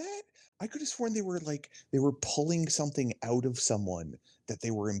was that? I could have sworn they were pulling something out of someone that they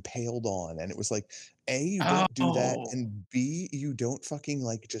were impaled on, and it was like, A, you don't do that, and B, you don't fucking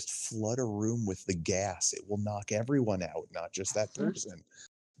like just flood a room with the gas. It will knock everyone out, not just that person.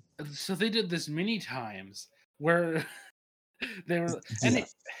 So they did this many times where they were, and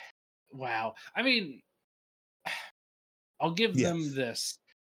wow. I mean, I'll give Yeah. them this.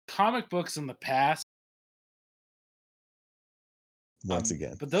 Comic books in the past, Once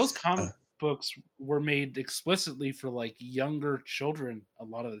again, but those comic books were made explicitly for like younger children a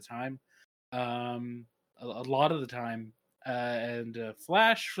lot of the time. A lot of the time, and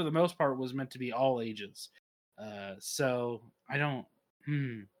Flash for the most part was meant to be all ages. So I don't.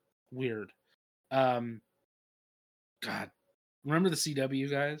 Weird. God, remember the CW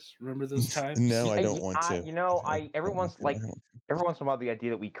guys? Remember those times? No, I don't want to. You know, every once in a while the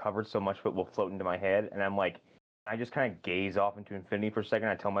idea that we covered so much of it will float into my head, and I'm like, I just kind of gaze off into infinity for a second.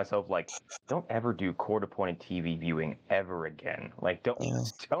 I tell myself, like, don't ever do court-appointed TV viewing ever again. Like, don't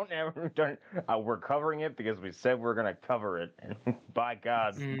ever. We're covering it because we said we're gonna cover it, and by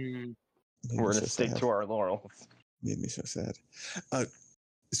God, we're gonna stick to our laurels. Made me so sad.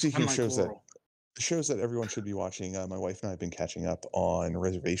 Speaking of shows that everyone should be watching, my wife and I have been catching up on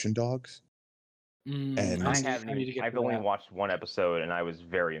Reservation Dogs. And I've only watched one episode, and I was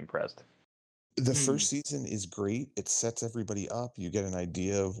very impressed. The first season is great. It sets everybody up. You get an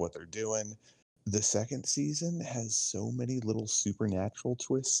idea of what they're doing. The second season has so many little supernatural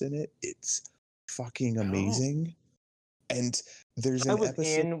twists in it. It's fucking amazing. And there's an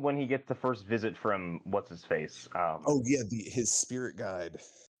episode when he gets the first visit from what's his face. His spirit guide.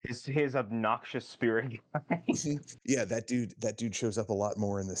 His obnoxious spirit guide. Yeah, that dude shows up a lot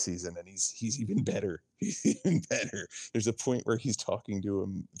more in this season, and he's even better. He's even better. There's a point where he's talking to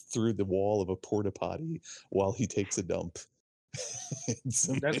him through the wall of a porta potty while he takes a dump. It's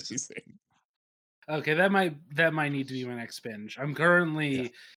amazing. Okay, that might need to be my next binge. I'm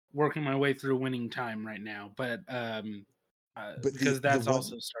currently working my way through Winning Time right now, but because that's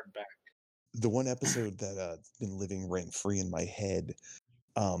also started back. The one episode that's been living rent free in my head.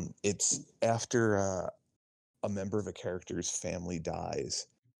 It's after a member of a character's family dies,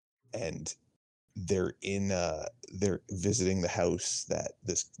 and they're visiting the house that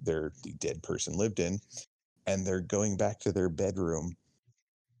the dead person lived in, and they're going back to their bedroom.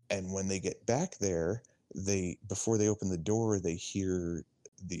 And when they get back there, before they open the door, they hear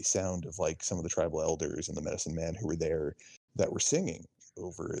the sound of like some of the tribal elders and the medicine man who were there that were singing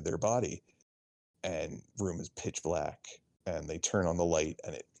over their body, and room is pitch black, and they turn on the light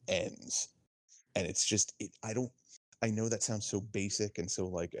and it ends. And it's just I know that sounds so basic and so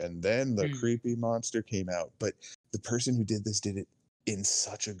like, and then the creepy monster came out, but the person who did this did it in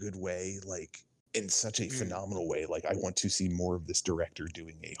such a good way, like in such a phenomenal way. Like, I want to see more of this director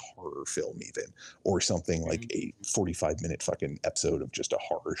doing a horror film, even, or something like a 45-minute fucking episode of just a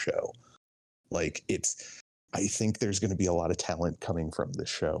horror show. Like, I think there's going to be a lot of talent coming from this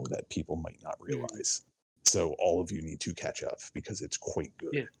show that people might not realize. So all of you need to catch up because it's quite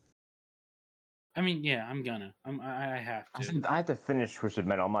good. Yeah. I mean, yeah, I have to. I have to finish Twisted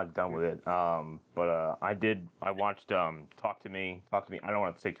Metal. I'm not done with it. But I watched Talk to Me. I don't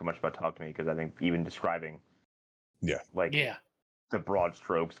want to say too much about Talk to Me because I think even describing the broad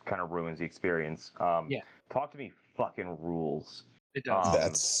strokes kind of ruins the experience. Talk to Me fucking rules. It does.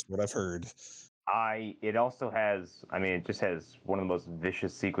 That's what I've heard. It also has, it just has one of the most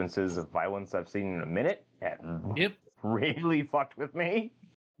vicious sequences of violence I've seen in a minute. That really fucked with me.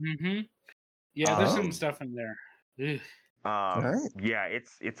 Yeah, there's some stuff in there. Yeah,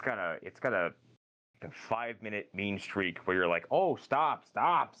 it's got a 5-minute mean streak where you're like, oh, stop.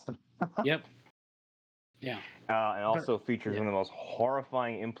 Yep. Yeah. And also features one of the most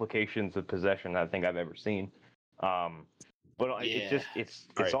horrifying implications of possession I think I've ever seen.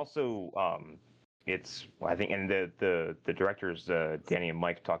 It's also I think, and the directors Danny and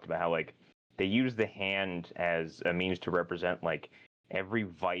Mike talked about how like they use the hand as a means to represent like every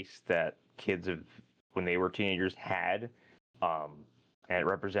vice that kids when they were teenagers had, and it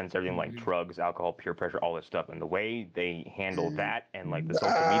represents everything like drugs, alcohol, peer pressure, all this stuff. And the way they handle that and like the social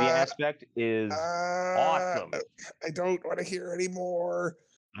media aspect is awesome. I don't want to hear anymore.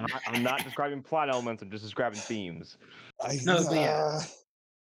 I'm not describing plot elements. I'm just describing themes.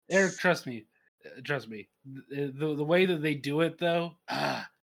 Eric, trust me. The way that they do it, though,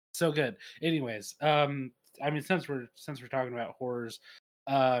 so good. Anyways, since we're talking about horrors,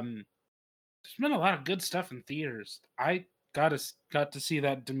 there's been a lot of good stuff in theaters. I got to see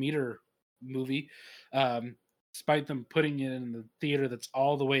that Demeter movie, despite them putting it in the theater that's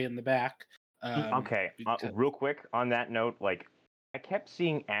all the way in the back. Real quick on that note, like I kept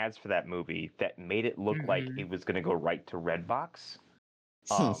seeing ads for that movie that made it look like it was going to go right to Redbox.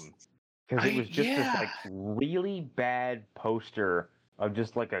 Because it was just this like really bad poster of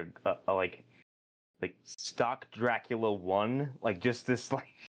just like a like stock Dracula 1, like just this like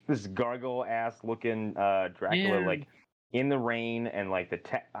this gargoyle ass looking Dracula like in the rain, and like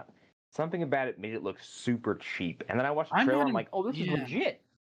something about it made it look super cheap. And then I watched the I'm trailer. not I'm like, oh, this is yeah. legit.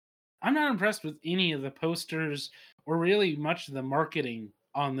 I'm not impressed with any of the posters or really much of the marketing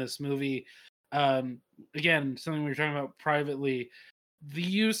on this movie. Again, something we were talking about privately. The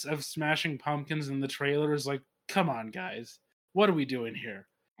use of Smashing Pumpkins in the trailer is like, come on, guys, what are we doing here?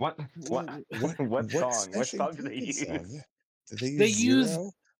 What What song? What Smashing song do they Pumpkins use? song? Yeah. Did they They use use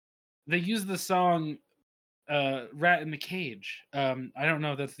Zero? they use the song "Rat in the Cage." I don't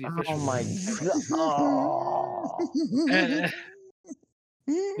know if that's the official. Oh my god! Oh, Uh,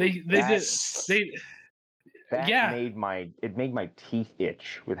 they did they that yeah made my teeth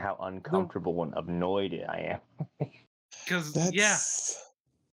itch with how uncomfortable and annoyed I am. because That's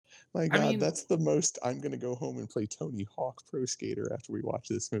my I God. mean, That's the most. I'm gonna go home and play Tony Hawk Pro Skater after we watch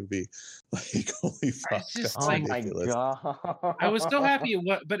this movie. Like, holy fuck, just that's Oh like my ridiculous. god! I was so happy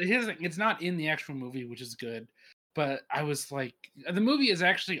but here's the thing, it's not in the actual movie, which is good. But I was like, the movie is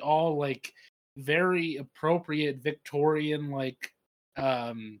actually all like very appropriate Victorian, like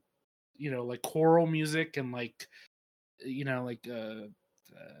like choral music and like like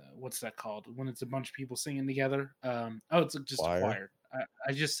what's that called when it's a bunch of people singing together? It's just Choir. a choir.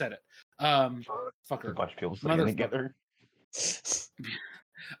 I just said it. Fucker. A bunch of people singing together.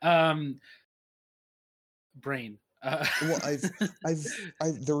 Brain. Well,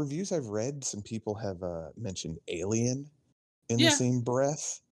 the reviews I've read, some people have mentioned Alien in the same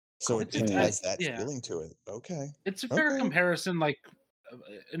breath, so it has that feeling to it. Okay, it's a fair comparison, like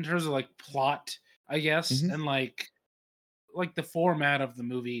in terms of like plot, I guess, Mhm. and like the format of the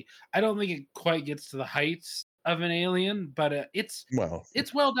movie. I don't think it quite gets to the heights of an Alien, but it's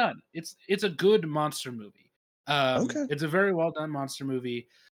well done. It's a good monster movie. It's a very well done monster movie,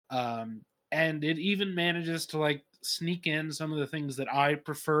 and it even manages to like sneak in some of the things that I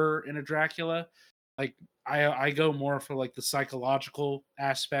prefer in a Dracula. Like I go more for like the psychological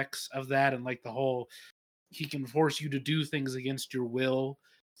aspects of that, and like the whole he can force you to do things against your will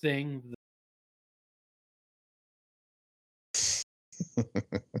thing.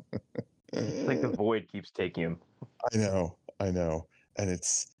 It's like the void keeps taking him. I know, and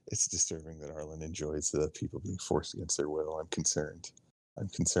it's disturbing that Arlen enjoys the people being forced against their will. I'm concerned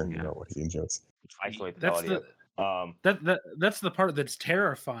about what he enjoys. Isolate the audio. That's the part that's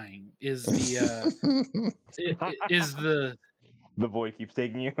terrifying. Is the is the void keeps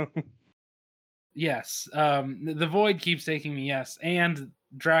taking you? Yes, the void keeps taking me. Yes, and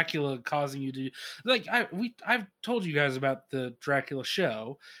Dracula causing you to like. I've told you guys about the Dracula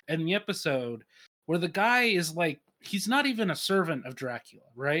show and the episode where the guy is like, he's not even a servant of Dracula,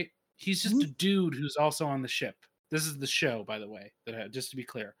 right? He's just a dude who's also on the ship. This is the show, by the way. Just to be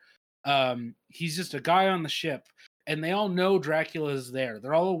clear, he's just a guy on the ship, and they all know Dracula is there.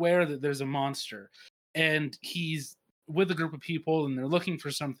 They're all aware that there's a monster, and he's with a group of people, and they're looking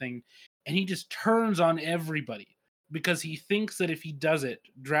for something. And he just turns on everybody because he thinks that if he does it,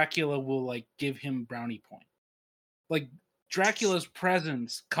 Dracula will like give him brownie point. Like Dracula's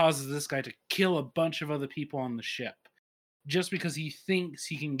presence causes this guy to kill a bunch of other people on the ship just because he thinks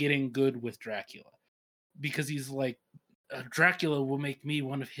he can get in good with Dracula. Because he's like, Dracula will make me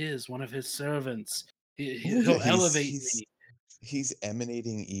one of his servants. He'll elevate me. He's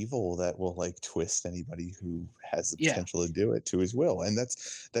emanating evil that will like twist anybody who has the potential to do it to his will, and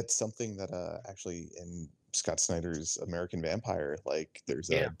that's something that actually in Scott Snyder's American Vampire, like there's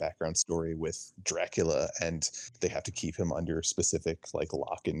a background story with Dracula, and they have to keep him under a specific like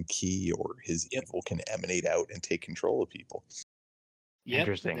lock and key, or his evil can emanate out and take control of people.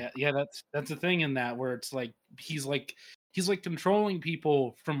 Interesting. That's a thing in that where it's like he's like controlling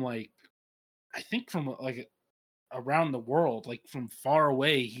people from like I think from like around the world, like from far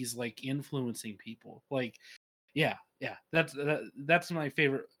away. He's like influencing people. Like that's my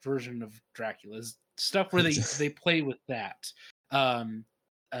favorite version of Dracula's stuff where they play with that.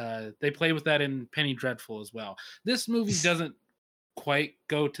 They play with that in Penny Dreadful as well. This movie doesn't quite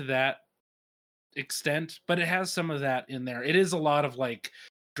go to that extent, but it has some of that in there. It is a lot of like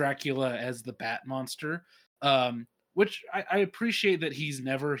Dracula as the bat monster, which I appreciate that he's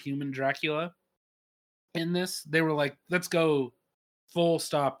never human Dracula. In this, they were like, let's go full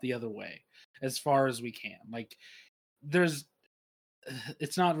stop the other way as far as we can. Like,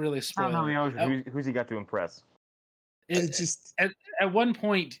 it's not really a spoiler. Who's he got to impress? At one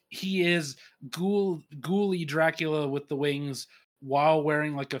point, he is ghouly Dracula with the wings while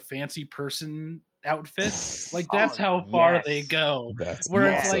wearing like a fancy person outfit. Like that's how far they go. That's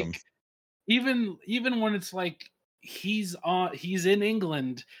where awesome. It's like even when it's like he's in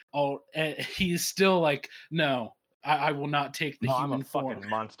England, he's still like, no, I will not take the human I'm a form. fucking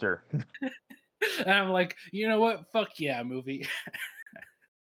monster. And I'm like, you know what? Fuck yeah, movie.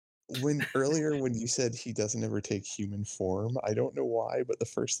 when you said he doesn't ever take human form, I don't know why, but the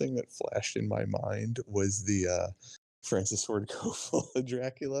first thing that flashed in my mind was the Francis Ford Coppola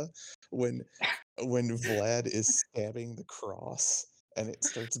Dracula when Vlad is stabbing the cross and it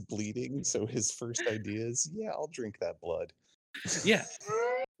starts bleeding. So his first idea is, yeah, I'll drink that blood. Yeah.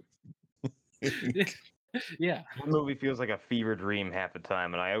 Yeah. The movie feels like a fever dream half the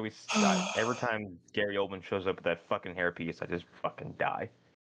time, and I always, every time Gary Oldman shows up with that fucking hairpiece, I just fucking die.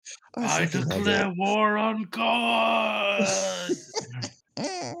 I declare war on God.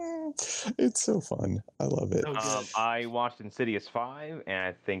 It's so fun. I love it. I watched Insidious 5, and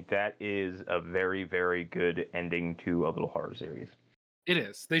I think that is a very, very good ending to a little horror series. It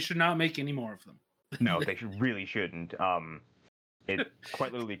is. They should not make any more of them. No, they really shouldn't. It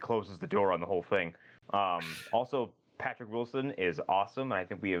quite literally closes the door on the whole thing. Also, Patrick Wilson is awesome, and I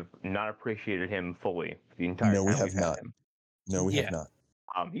think we have not appreciated him fully the entire time. No, we have not. No, we have not.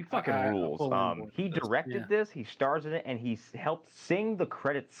 He fucking rules. He directed this, he stars in it, and he helped sing the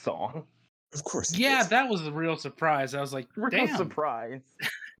credits song. Of course. Yeah, that was a real surprise. I was like, real damn, surprise.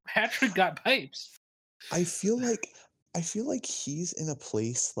 Patrick got pipes. I feel like he's in a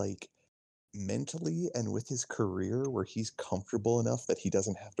place like mentally and with his career where he's comfortable enough that he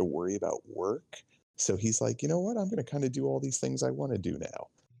doesn't have to worry about work. So he's like, you know what? I'm going to kind of do all these things I want to do now.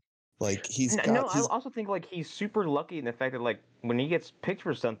 Like he's got. No, I also think like he's super lucky in the fact that like when he gets picked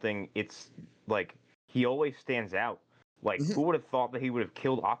for something, it's like he always stands out. Like who would have thought that he would have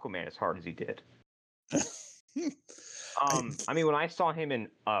killed Aquaman as hard as he did? I mean, when I saw him in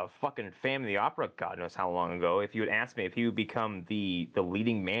fucking Phantom of the Opera, God knows how long ago, if you had asked me if he would become the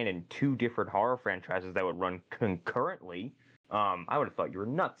leading man in 2 different horror franchises that would run concurrently, I would have thought you were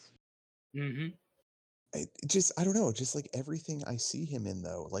nuts. Mm-hmm. I don't know, just like everything I see him in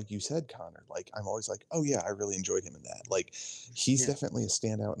though, like you said, Connor, like I'm always like, oh yeah, I really enjoyed him in that. Like he's definitely a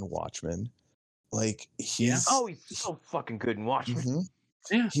standout in Watchmen. Like he's so fucking good in Watchmen.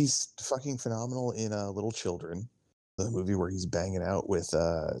 Yeah, he's fucking phenomenal in Little Children, the movie where he's banging out with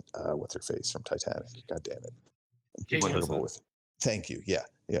what's her face from Titanic. God damn it, Kate Winslet. Thank you. Yeah,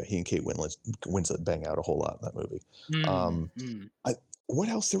 he and Kate Winslet bang out a whole lot in that movie. What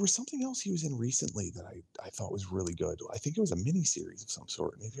else? There was something else he was in recently that I thought was really good. I think it was a miniseries of some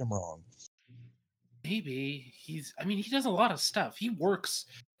sort. Maybe I'm wrong. Maybe he does a lot of stuff. He works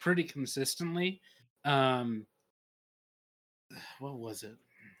pretty consistently. What was it?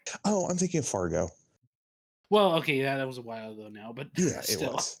 Oh, I'm thinking of Fargo. Well, okay, yeah, that was a while ago now, but yeah,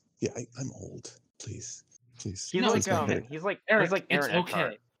 still. It was. Yeah, I'm old. Please. He's like Aaron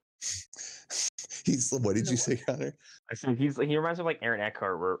Eckhart. What did you say, Connor? I said he reminds me of like Aaron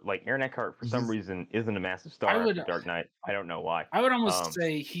Eckhart, where like Aaron Eckhart for some reason isn't a massive star in Dark Knight. I don't know why. I would almost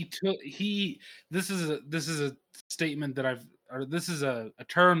say this is a statement that this is a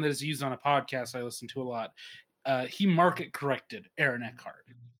term that is used on a podcast I listen to a lot. He market corrected Aaron Eckhart.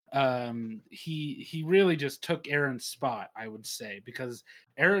 He really just took Aaron's spot, I would say, because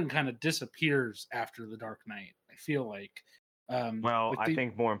Aaron kind of disappears after The Dark Knight. I feel like. I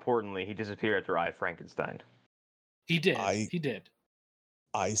think more importantly, he disappeared after I, Frankenstein. He did. He did.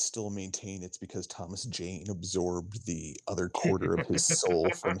 I still maintain it's because Thomas Jane absorbed the other quarter of his soul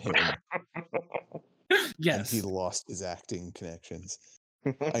from him. Yes. And he lost his acting connections.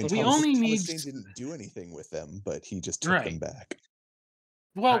 Thomas Jane didn't do anything with them, but he just took them back.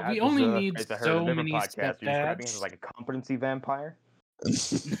 Well, we only need so many podcasts. You're describing him as like a competency vampire?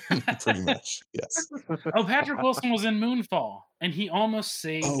 Pretty much, yes. Oh, Patrick Wilson was in Moonfall, and he almost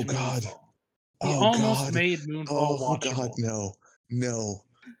saved Moonfall. He almost made Moonfall watchable. God, no.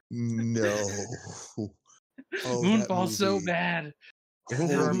 Moonfall's so bad. Isn't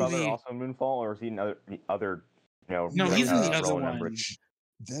your mother also Moonfall, or is he the other? No, he's in the other one.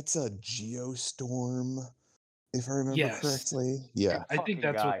 That's a Geostorm, if I remember correctly. Yeah, I think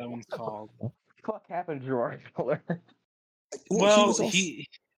that's what that one's called. What the fuck happened to Gerard Miller? Well, he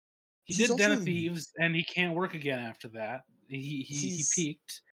did Den of Thieves, and he can't work again after that. He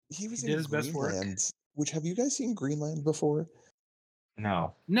peaked. He did his best work. Which, have you guys seen Greenland before?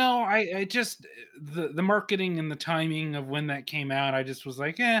 No. I just the marketing and the timing of when that came out, I just was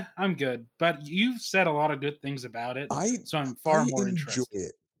like, I'm good. But you've said a lot of good things about it, so I'm far more interested. I enjoy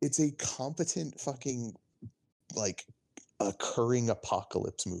it. It's a competent fucking like occurring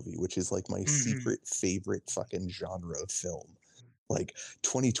apocalypse movie, which is like my secret favorite fucking genre of film. Like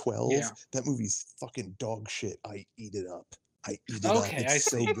 2012, that movie's fucking dog shit. I eat it up. It's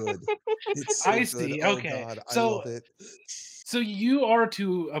so good. It's so I good. see. Oh, okay. God, I so love it. So you are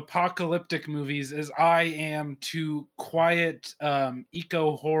to apocalyptic movies as I am to quiet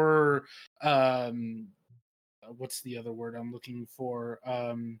eco horror. What's the other word I'm looking for?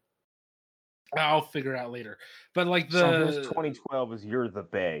 I'll figure out later. But like So his 2012 is You're the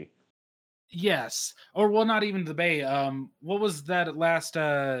Bay. Yes. Or well, not even the Bay. What was that last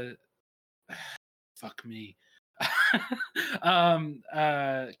fuck me.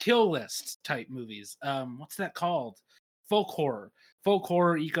 Kill List type movies. What's that called? Folk horror,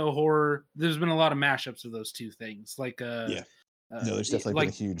 eco horror. There's been a lot of mashups of those two things. Like no, there's definitely been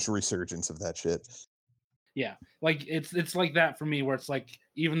a huge resurgence of that shit. Yeah, like it's like that for me, where it's like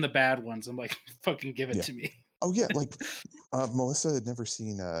even the bad ones, I'm like, fucking give it to me. Oh yeah, like Melissa had never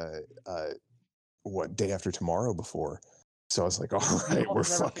seen what Day After Tomorrow before, so I was like, all right, we're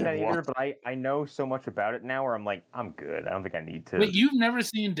fucking either, but I know so much about it now where I'm like, I'm good. I don't think I need to. Wait, you've never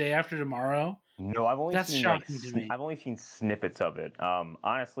seen Day After Tomorrow? No, I've only That's seen shocking to me. I've only seen snippets of it.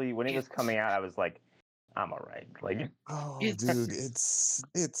 Honestly, when it was coming out, I was like, I'm all right. Like, oh, dude, it's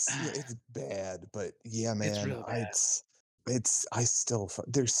bad, but yeah, man, it's real bad. I still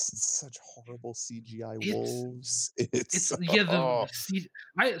there's such horrible CGI wolves.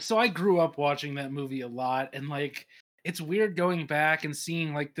 So I grew up watching that movie a lot, and like it's weird going back and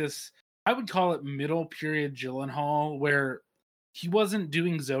seeing like this. I would call it middle period Gyllenhaal, where he wasn't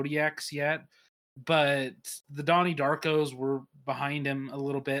doing Zodiacs yet, but the Donnie Darkos were behind him a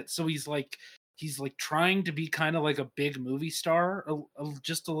little bit. So he's like trying to be kind of like a big movie star,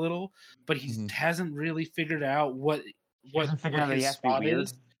 just a little, but he hasn't really figured out what his spot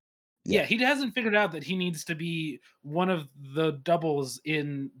is. Yeah, he hasn't figured out that he needs to be one of the doubles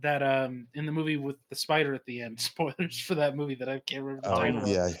in that in the movie with the spider at the end. Spoilers for that movie that I can't remember the title.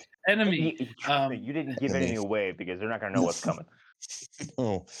 Yeah, of. Enemy. You didn't give anything away because they're not going to know what's coming.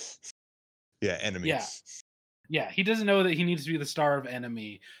 Oh, yeah, Enemy. Yeah, he doesn't know that he needs to be the star of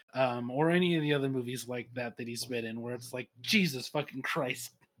Enemy, or any of the other movies like that he's been in, where it's like, Jesus fucking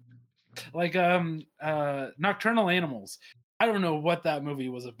Christ. Like Nocturnal Animals. I don't know what that movie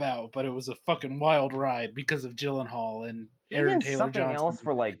was about, but it was a fucking wild ride because of Gyllenhaal and Aaron Taylor Johnson. Something else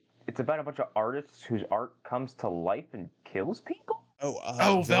for like, it's about a bunch of artists whose art comes to life and kills people.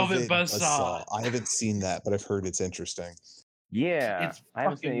 Velvet Buzzsaw. I haven't seen that, but I've heard it's interesting. Yeah, it's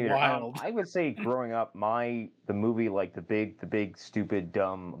fucking wild. I would say growing up, the movie, like the big stupid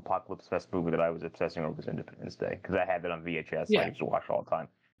dumb Apocalypse Fest movie that I was obsessing over was Independence Day, because I had that on VHS. I used to watch all the time,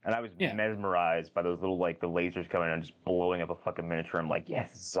 and I was mesmerized by those little the lasers coming in and just blowing up a fucking miniature. I'm like, yes,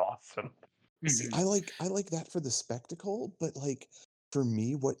 this is awesome. See, I like that for the spectacle, but like for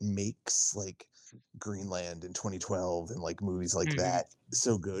me, what makes like Greenland in 2012 and like movies like that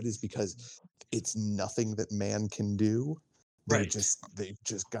so good is because it's nothing that man can do. They've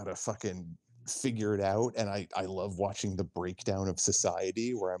just gotta fucking figure it out, and I love watching the breakdown of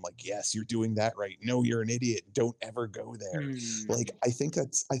society where I'm like, yes, you're doing that right. No, you're an idiot. Don't ever go there. Like I think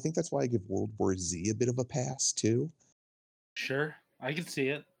that's why I give World War Z a bit of a pass too. Sure, I can see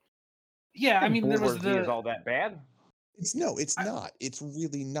it. Yeah, I mean, World War Z is all that bad? It's not. It's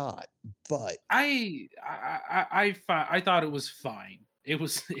really not. But I thought it was fine.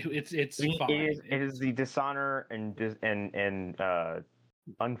 It's fine. It is the dishonor and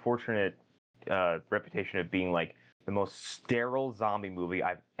unfortunate reputation of being like the most sterile zombie movie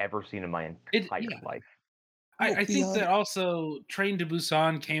I've ever seen in my entire life. I think that also Train to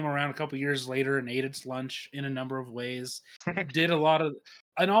Busan came around a couple years later and ate its lunch in a number of ways. Did a lot of,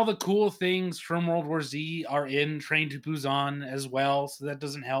 and all the cool things from World War Z are in Train to Busan as well, so that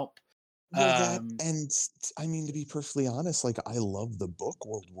doesn't help. Well, and I mean, to be perfectly honest, like I love the book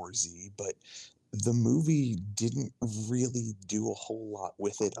World War Z, but the movie didn't really do a whole lot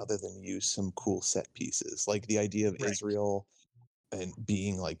with it other than use some cool set pieces. Like the idea of Israel and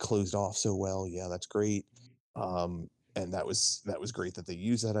being like closed off so well. Yeah, that's great. And that was great that they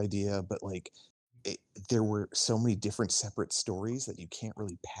used that idea, but like there were so many different separate stories that you can't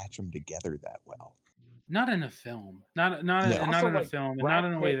really patch them together that well. Not in a film. Not in a film, and not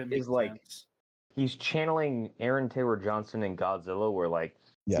in a way that makes sense. He's channeling Aaron Taylor Johnson in Godzilla, where like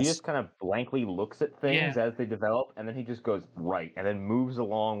he just kind of blankly looks at things as they develop, and then he just goes right, and then moves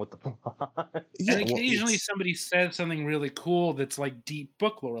along with the plot. And occasionally somebody says something really cool that's like deep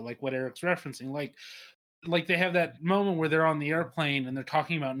book lore, like what Eric's referencing. Like they have that moment where they're on the airplane and they're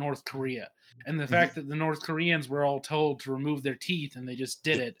talking about North Korea. And the fact that the North Koreans were all told to remove their teeth and they just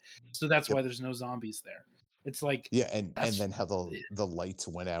did it. So that's why there's no zombies there. It's like... Yeah, and then how the lights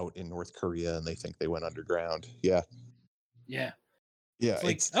went out in North Korea and they think they went underground. Yeah. Yeah. Yeah.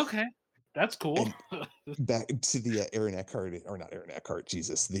 It's like, okay, that's cool. Back to the Aaron Eckhart, or not Aaron Eckhart,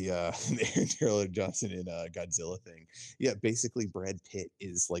 Jesus, the Aaron Taylor Johnson in Godzilla thing. Yeah, basically Brad Pitt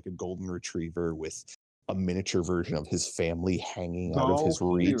is like a golden retriever with a miniature version of his family hanging out of his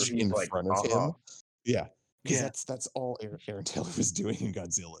reach in front of him. Yeah. because that's all Aaron Taylor was doing in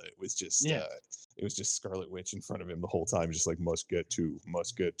Godzilla. It was just Scarlet Witch in front of him the whole time, just like must get to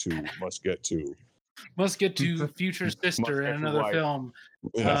must get to future sister in another film.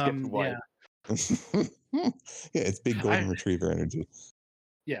 Yeah, it's big golden retriever energy.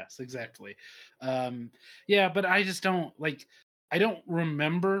 Yes, exactly. But I just don't I don't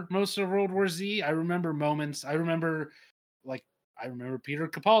remember most of World War Z. I remember moments. I remember Peter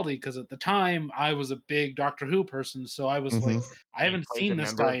Capaldi because at the time I was a big Doctor Who person, so I was like, I haven't seen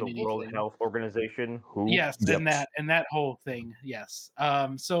this guy in anything. World Health Organization. Who? Yes, and that whole thing. Yes.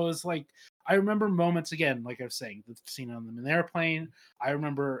 So it's like I remember moments again, like I was saying, the scene on them in the airplane. I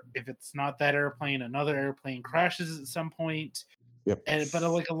remember if it's not that airplane, another airplane crashes at some point. Yep. But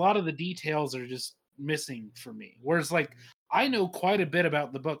like a lot of the details are just missing for me. Whereas like I know quite a bit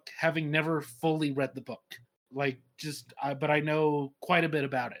about the book, having never fully read the book. But I know quite a bit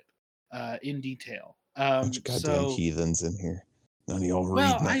about it in detail. Bunch of goddamn heathens in here. None of y'all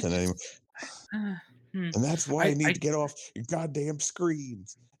read nothing anymore. And that's why I need to get off your goddamn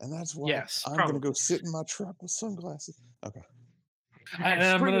screens. And that's why I'm going to go sit in my truck with sunglasses. Okay.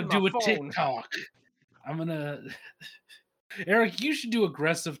 I'm going to do a TikTok. I'm going to... Eric, you should do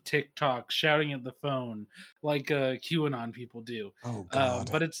aggressive TikTok shouting at the phone like QAnon people do. Oh, God.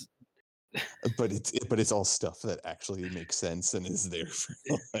 But it's all stuff that actually makes sense and is there for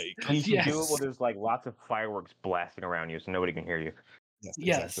like. You can do it while there's like lots of fireworks blasting around you, so nobody can hear you. Yes,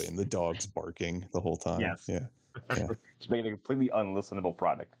 exactly. And the dog's barking the whole time. Yes. Yeah. Just making a completely unlistenable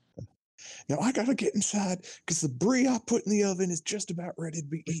product. Now I gotta get inside because the brie I put in the oven is just about ready to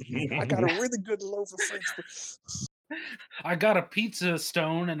be eaten. I got a really good loaf of French. I got a pizza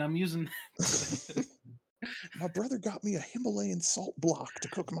stone and I'm using. My brother got me a Himalayan salt block to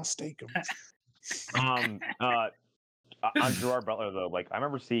cook my steak on Gerard Butler though, like I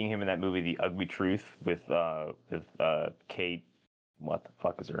remember seeing him in that movie The Ugly Truth with Kate, what the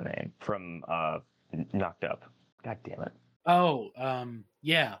fuck is her name, from Knocked Up. God damn it. Oh,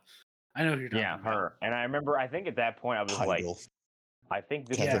 yeah. I know who you're talking about. Yeah, her. And I remember, I think at that point I was like, I think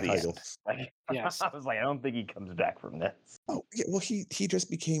this is the end. Like, yes. I was like, I don't think he comes back from this. Oh, yeah. Well, he just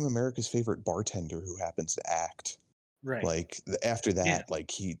became America's favorite bartender who happens to act. Right. Like after that, like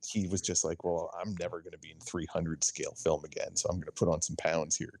he was just like, well, I'm never going to be in 300 scale film again, so I'm going to put on some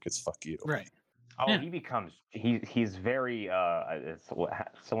pounds here because fuck you. Right. Oh, he becomes he's very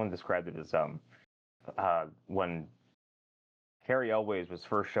someone described it as when Harry Elways was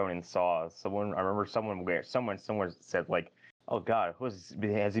first shown in Saw. I remember someone said like, oh God,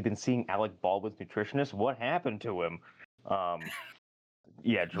 has he been seeing Alec Baldwin's nutritionist? What happened to him? Gerard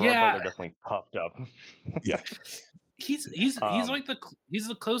Butler definitely puffed up. Yeah. He's like he's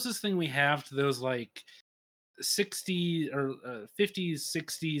the closest thing we have to those like 60s or 50s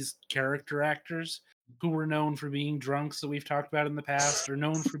 60s character actors who were known for being drunks that we've talked about in the past, or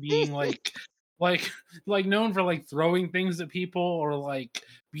known for being like known for like throwing things at people or like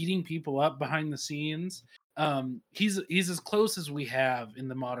beating people up behind the scenes. He's as close as we have in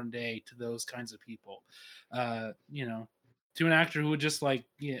the modern day to those kinds of people. To an actor who would just like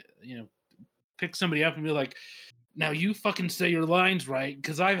pick somebody up and be like, now you fucking say your lines right,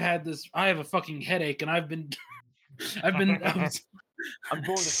 because I have a fucking headache and I've been I'm going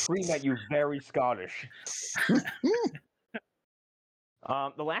to scream at you very Scottish.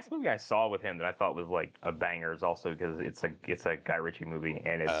 The last movie I saw with him that I thought was like a banger is also because it's a Guy Ritchie movie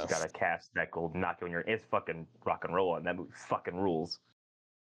and it's got a cast that will knock you on your. It's fucking rock and roll, and that movie fucking rules.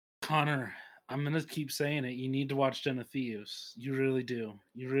 Connor, I'm gonna keep saying it. You need to watch Den of Thieves. You really do.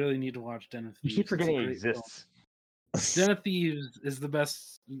 You really need to watch Den of Thieves. You keep forgetting it exists. Den of Thieves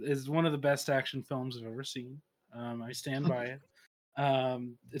is one of the best action films I've ever seen. I stand by it.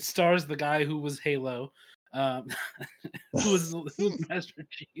 It stars the guy who was Halo. Who was Master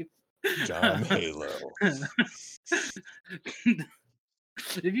Chief? John Halo.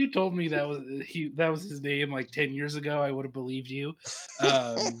 If you told me that was his name like 10 years ago, I would have believed you.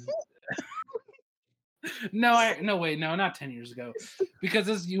 No, not 10 years ago. Because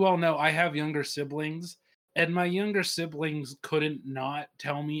as you all know, I have younger siblings, and my younger siblings couldn't not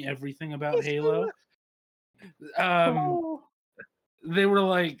tell me everything about Halo. They were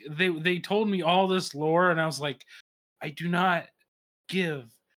like, they told me all this lore, and I was like, I do not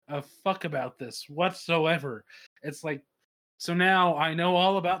give a fuck about this whatsoever. It's like, so now I know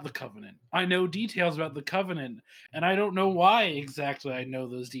all about the Covenant. I know details about the Covenant, and I don't know why exactly I know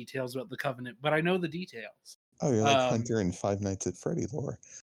those details about the Covenant, but I know the details. Oh, you're like Hunter and Five Nights at Freddy lore.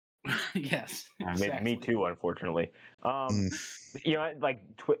 Yes, exactly. Me too, unfortunately. Like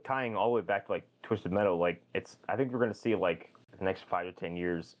tying all the way back to like Twisted Metal, like I think we're going to see like the next 5 to 10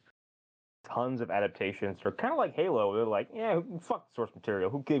 years tons of adaptations. They're kind of like Halo. They're like, yeah, fuck the source material.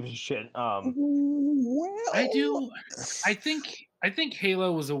 Who gives a shit? Well, I think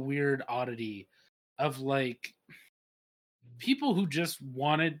Halo was a weird oddity of like people who just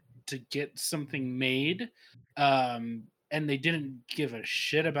wanted to get something made, and they didn't give a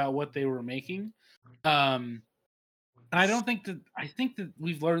shit about what they were making. And I think that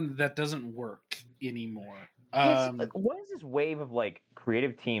we've learned that doesn't work anymore. What is this wave of like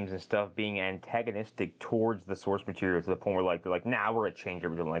creative teams and stuff being antagonistic towards the source material to the point where like they're like, nah, we're gonna change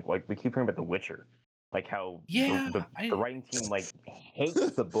everything. Like we keep hearing about The Witcher, like how the writing team like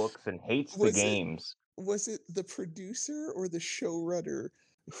hates the books and hates the games. Was it the producer or the showrunner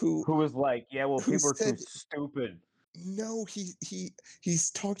who was like, yeah, well, people are too said, stupid. No,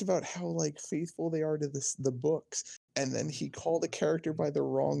 he's talked about how like faithful they are to the books, and then he called a character by the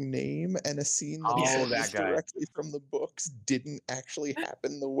wrong name, and a scene that he said was directly from the books didn't actually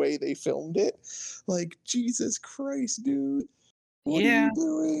happen the way they filmed it. Like, Jesus Christ, dude, what are you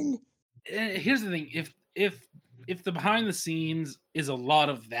doing? Here's the thing: if the behind the scenes is a lot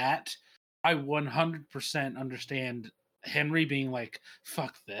of that, I 100% understand Henry being like,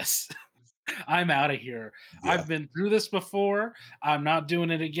 "Fuck this." I'm out of here. Yeah. I've been through this before. I'm not doing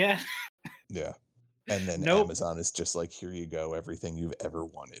it again. Yeah. And then Amazon is just like, here you go, everything you've ever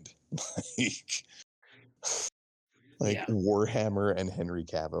wanted. Warhammer and Henry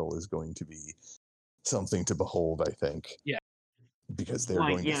Cavill is going to be something to behold, I think. Yeah. Because they're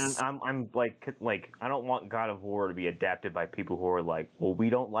going to... I'm like I don't want God of War to be adapted by people who are like, well, we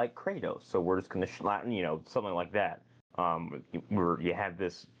don't like Kratos, so we're just going to something like that. Where you have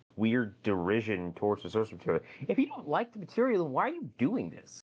this weird derision towards the source material. If you don't like the material, then why are you doing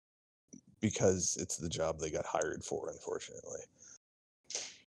this? Because it's the job they got hired for, unfortunately.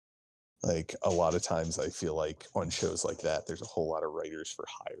 Like, a lot of times I feel like on shows like that, there's a whole lot of writers for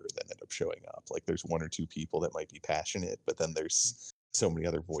hire that end up showing up. Like, there's one or two people that might be passionate, but then there's so many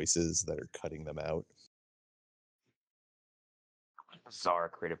other voices that are cutting them out. Bizarre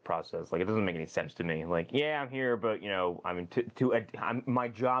creative process. Like, it doesn't make any sense to me. Like, yeah, I'm here, but my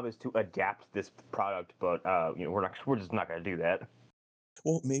job is to adapt this product, but we're just not going to do that.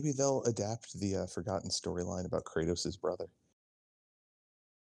 Well, maybe they'll adapt the forgotten storyline about Kratos' brother.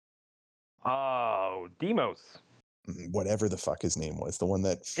 Oh, Deimos. Whatever the fuck his name was, the one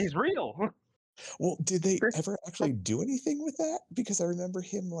that... He's real. Well, did they ever actually do anything with that? Because I remember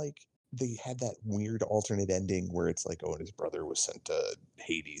him like... They had that weird alternate ending where it's like, oh, and his brother was sent to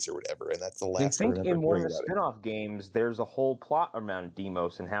Hades or whatever, and that's the last I remember in one of the spin-off games, there's a whole plot around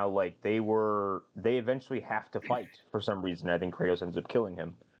Deimos and how like they eventually have to fight for some reason. I think Kratos ends up killing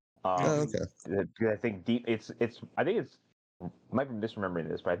him. Okay. I think I might be misremembering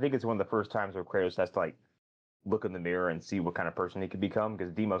this, but I think it's one of the first times where Kratos has to like look in the mirror and see what kind of person he could become,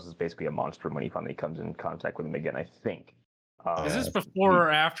 because Deimos is basically a monster when he finally comes in contact with him again, I think. Is this before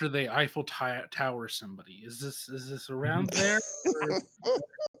or after the Eiffel Tower somebody? Is this around there?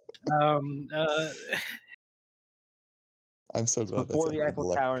 I'm so glad before the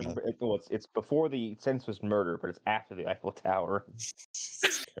Eiffel Tower. It's before the senseless murder, but it's after the Eiffel Tower.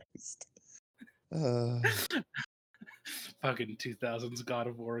 Jesus Christ. Fucking 2000s God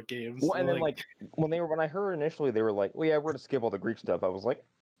of War games. Well, and then when I heard initially they were like, well, yeah, we're gonna skip all the Greek stuff. I was like,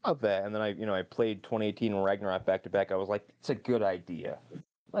 of that, and then I played 2018 and Ragnarok back to back. I was like, it's a good idea.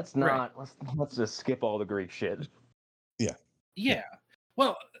 Let's just skip all the Greek shit. Yeah.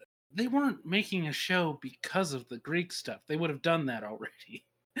 Well, they weren't making a show because of the Greek stuff. They would have done that already.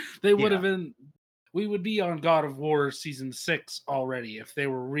 They would have been. We would be on God of War season 6 already if they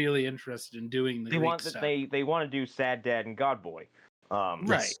were really interested in doing the Greek stuff. They want to do Sad Dad and God Boy.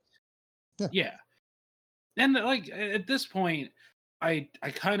 Right. Yeah. And like at this point, I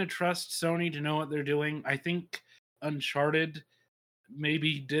kind of trust Sony to know what they're doing. I think Uncharted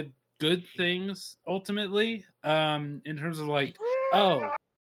maybe did good things ultimately, in terms of like,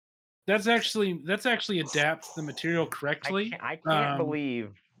 that's actually adapts the material correctly. I can't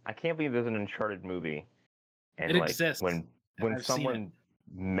believe there's an Uncharted movie, and it exists. When someone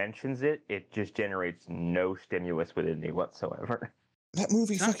mentions it, it just generates no stimulus within me whatsoever. That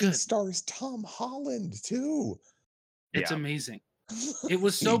movie fucking stars Tom Holland too. It's amazing. It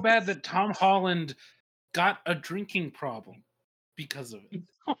was so bad that Tom Holland got a drinking problem because of it.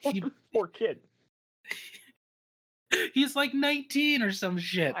 Poor kid. He's like 19 or some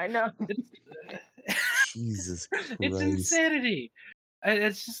shit. I know. Jesus Christ. It's insanity.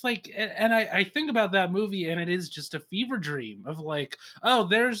 It's just like, and I think about that movie, and it is just a fever dream of like, oh,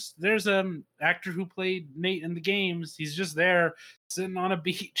 there's actor who played Nate in the games. He's just there sitting on a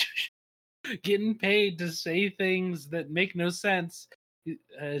beach, getting paid to say things that make no sense,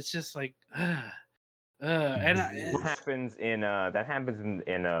 It's just like, and What happens in that happens in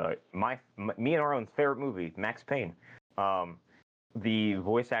me and Arlen's favorite movie, Max Payne. The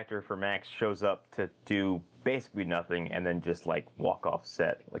voice actor for Max shows up to do basically nothing and then just like walk off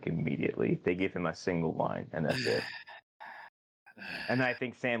set like immediately. They give him a single line and that's it. And I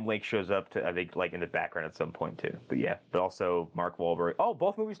think Sam Lake shows up to, I think, like in the background at some point too. But yeah, but also Mark Wahlberg. Oh,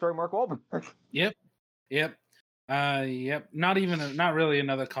 both movies starring Mark Wahlberg. Yep. Not really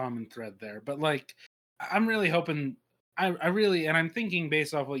another common thread there, but like, I'm really hoping. I really, and I'm thinking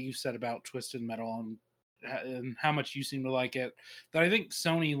based off what you said about Twisted Metal and how much you seem to like it, that I think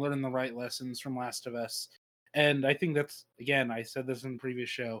Sony learned the right lessons from Last of Us. And I think that's, again, I said this in the previous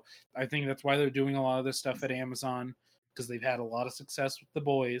show, I think that's why they're doing a lot of this stuff at Amazon, because they've had a lot of success with The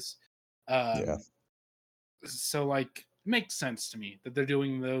Boys. So, like, it makes sense to me that they're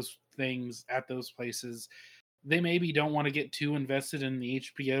doing those things at those places. They maybe don't want to get too invested in the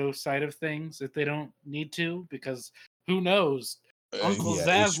HBO side of things if they don't need to, because who knows? Uncle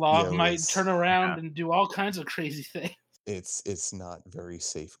Zaslav might turn around and do all kinds of crazy things. It's not very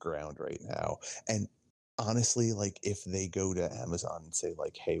safe ground right now. And honestly, like if they go to Amazon and say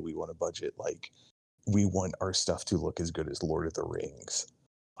like, hey, we want a budget, like we want our stuff to look as good as Lord of the Rings.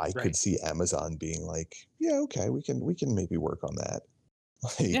 I could see Amazon being like, yeah, okay, we can maybe work on that.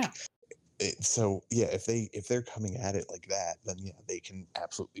 Like, so yeah, if they're coming at it like that, then yeah, they can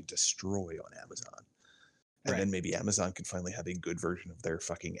absolutely destroy on Amazon. And then maybe Amazon can finally have a good version of their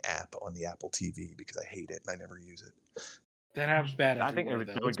fucking app on the Apple TV, because I hate it and I never use it. That app's bad. I think it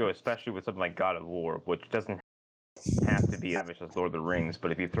would go, especially with something like God of War, which doesn't have to be lavish as Lord of the Rings,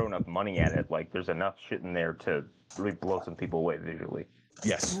 but if you throw enough money at it, like there's enough shit in there to really blow some people away visually.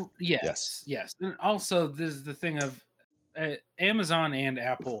 Yes. And also, there's the thing of Amazon and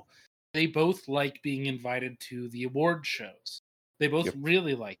Apple. They both like being invited to the award shows. They both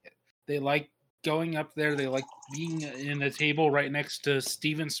really like it. They like going up there. They like being in a table right next to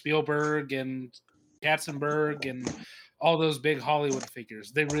Steven Spielberg and Katzenberg and all those big Hollywood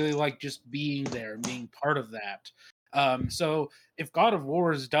figures. They really like just being there and being part of that. So if God of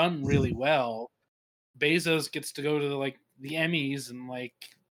War is done really well, Bezos gets to go to like the Emmys and like,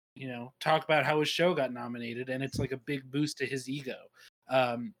 you know, talk about how his show got nominated, and it's like a big boost to his ego.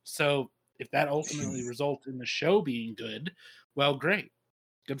 So if that ultimately results in the show being good, well, great.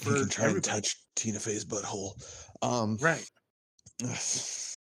 Good for you can try to touch Tina Fey's butthole. Right.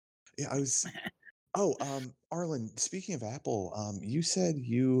 Yeah, I was. Oh, Arlen, speaking of Apple, you said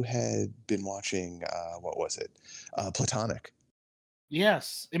you had been watching, what was it? Platonic.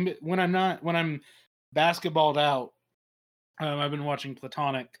 Yes. When I'm basketballed out, I've been watching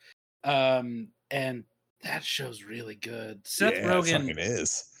Platonic, and that show's really good. Seth Rogen it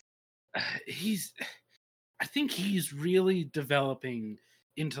is. I think he's really developing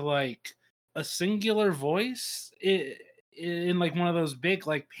into like a singular voice in like one of those big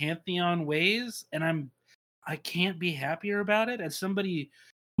like pantheon ways, and I can't be happier about it as somebody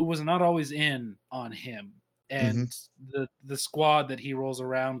who was not always in on him and the squad that he rolled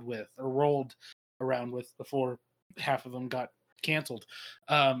around with before half of them got canceled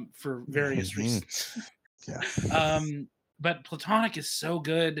for various reasons. But Platonic is so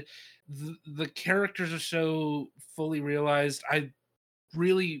good. The characters are so fully realized. I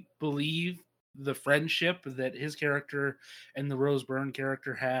really believe the friendship that his character and the Rose Byrne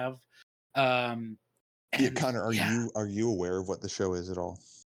character have. Connor, are you aware of what the show is at all?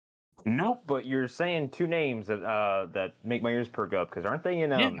 Nope, but you're saying two names that make my ears perk up, because aren't they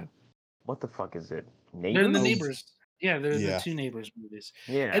in what the fuck is it? Neighbors? They're in the Neighbors. Yeah, they're the two Neighbors movies.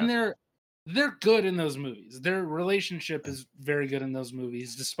 Yeah, and they're good in those movies. Their relationship is very good in those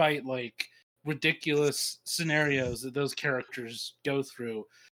movies, despite like ridiculous scenarios that those characters go through.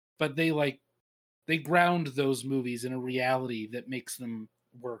 But they ground those movies in a reality that makes them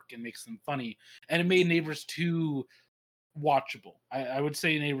work and makes them funny. And it made Neighbors 2 watchable. I would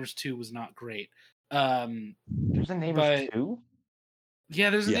say Neighbors 2 was not great. There's a Neighbors 2? Yeah,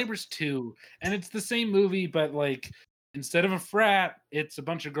 there's a Neighbors 2. And it's the same movie, but like instead of a frat, it's a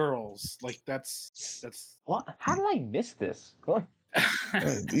bunch of girls. Like that's what? How did I miss this?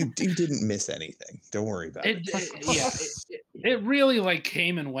 You didn't miss anything. Don't worry about it. It really like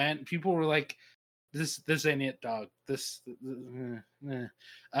came and went. People were like, "This ain't it, dog." And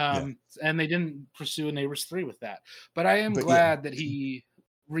they didn't pursue a Neighbors 3 with that. But I am glad that he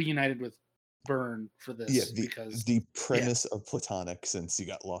reunited with Byrne for this. Yeah, because the premise of Platonic, since you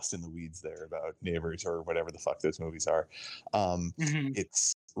got lost in the weeds there about Neighbors or whatever the fuck those movies are,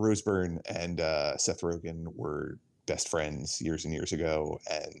 it's Rose Byrne and Seth Rogen were best friends years and years ago,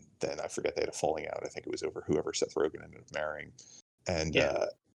 and then I forget they had a falling out. I think it was over whoever Seth Rogen ended up marrying. and Yeah.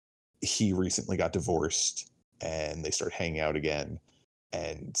 he recently got divorced, and they start hanging out again,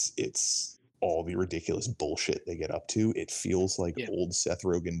 and it's all the ridiculous bullshit they get up to. It feels like Yeah. old Seth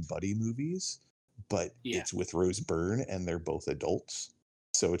Rogen buddy movies, but Yeah. it's with Rose Byrne, and they're both adults,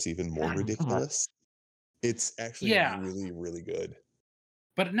 so it's even more ridiculous. It's actually Yeah. really, really good.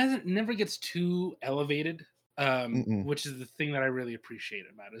 But it never gets too elevated, Mm-mm. which is the thing that I really appreciate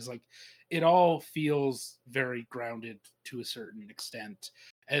about it. Is like it all feels very grounded to a certain extent,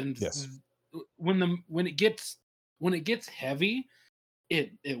 and Yes. when it gets heavy,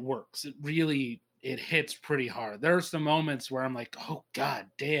 it works. It really hits pretty hard. There are some moments where I'm like, oh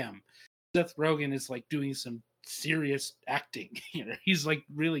god damn, Seth Rogen is like doing some serious acting here. He's like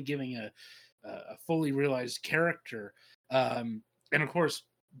really giving a fully realized character. And of course,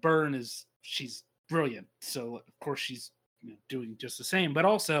 Byrne she's brilliant. So of course she's doing just the same. But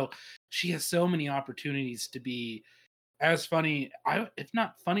also, she has so many opportunities to be as funny, if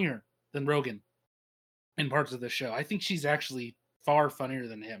not funnier, than Rogen in parts of the show. I think she's actually far funnier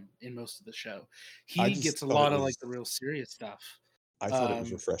than him in most of the show. He gets a lot of like the real serious stuff. I thought it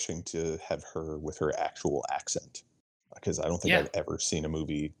was refreshing to have her with her actual accent, because I don't think I've ever seen a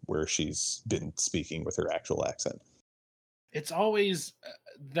movie where she's been speaking with her actual accent. It's always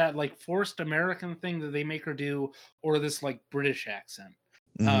that like forced American thing that they make her do, or this like British accent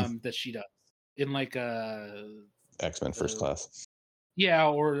that she does in like X-Men First Class. Yeah,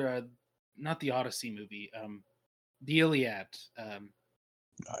 or not the Odyssey movie, the Iliad.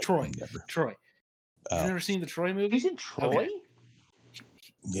 Troy. You've never seen the Troy movie? She's in Troy? Okay.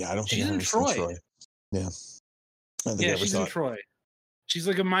 Yeah, I don't think she's I've in ever Troy. seen Troy. Yeah. I don't think I ever she's saw in Troy. She's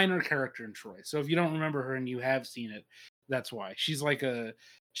like a minor character in Troy. So if you don't remember her and you have seen it, that's why. She's like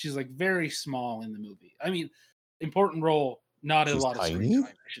very small in the movie. I mean, important role, not a lot of screen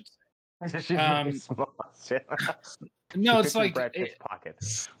time, I should say. She's very small. No, it's like pocket.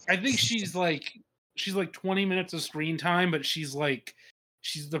 I think she's like 20 minutes of screen time, but she's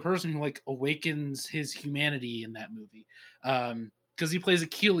the person who like awakens his humanity in that movie. Because he plays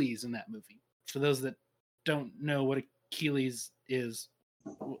Achilles in that movie. For those that don't know what Achilles is,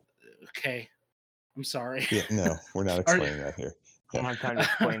 okay, I'm sorry. Yeah, no, we're not explaining that here. Yeah. I'm trying to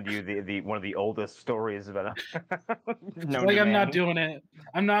explain to you the one of the oldest stories about I'm not doing it.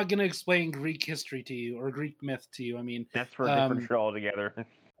 I'm not going to explain Greek history to you or Greek myth to you. I mean, that's for a different show altogether.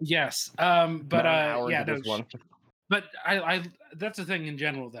 Yes, but yeah, this one. But I that's the thing in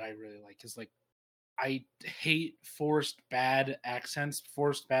general that I really like is like I hate forced bad accents,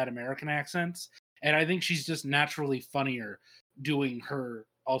 forced bad American accents, and I think she's just naturally funnier doing her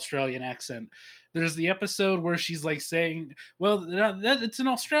Australian accent. There's the episode where she's like saying, well, that it's an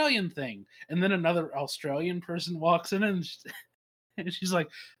Australian thing, and then another Australian person walks in and she's like,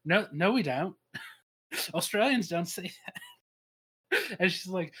 no, we don't. Australians don't say that. And she's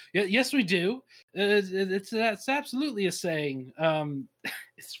like, yes, we do. It's absolutely a saying.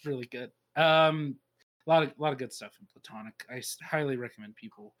 It's really good. A lot of good stuff in Platonic. I highly recommend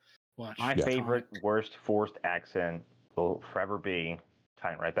people watch. My favorite worst forced accent will forever be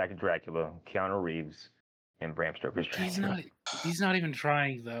tying right back to Dracula, Keanu Reeves, and Bram Stoker's Dracula. He's not even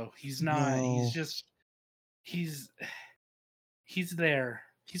trying though. He's not. No. He's just he's there.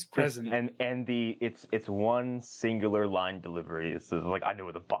 He's present. And it's one singular line delivery. It's like, I know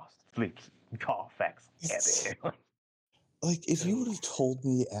where the boss sleeps. Call facts. Like, if you would have told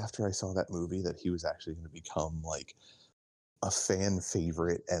me after I saw that movie that he was actually going to become like a fan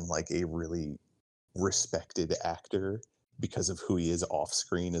favorite and like a really respected actor because of who he is off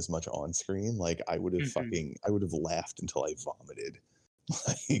screen as much on screen, like I would have I would have laughed until I vomited.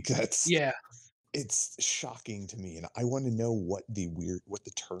 Like it's shocking to me, and I want to know what the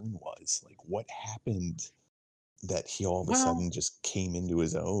turn was. Like, what happened that he all of a sudden just came into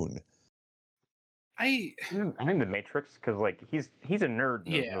his own? I think The Matrix, because like he's a nerd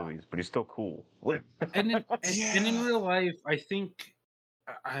in those movies, but he's still cool. and in real life, I think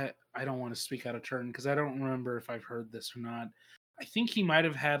I don't want to speak out of turn because I don't remember if I've heard this or not. I think he might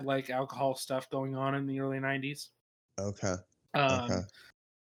have had like alcohol stuff going on in the early 90s. Okay.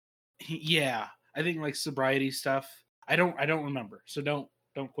 I think like sobriety stuff. I don't remember, so don't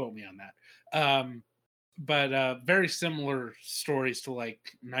quote me on that. But very similar stories to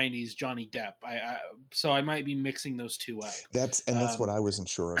like 90s Johnny Depp. So I might be mixing those two up. That's what I wasn't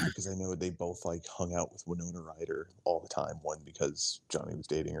sure of, because I know they both like hung out with Winona Ryder all the time. One because Johnny was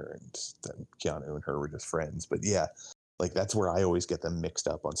dating her, and then Keanu and her were just friends. But yeah, like that's where I always get them mixed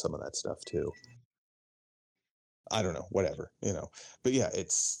up on some of that stuff too. I don't know, whatever, But yeah,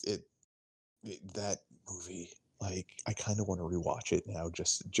 that movie. Like, I kind of want to rewatch it now,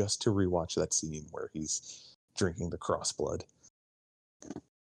 just to rewatch that scene where he's drinking the cross blood.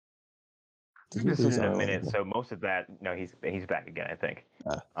 Did we This is lose in a Arlen minute, again? so most of that, no, he's back again, I think.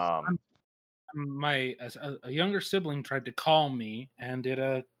 A younger sibling tried to call me, and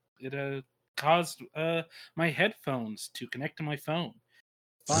it caused my headphones to connect to my phone.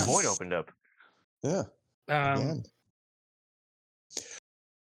 The void opened up. Yeah. Um, Again.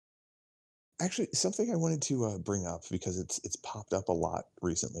 Actually, something I wanted to bring up because it's popped up a lot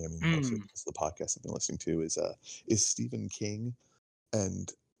recently. I mean, mostly because the podcast I've been listening to is Stephen King,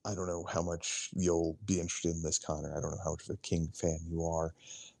 and I don't know how much you'll be interested in this, Connor. I don't know how much of a King fan you are,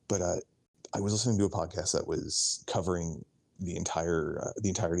 but I was listening to a podcast that was covering the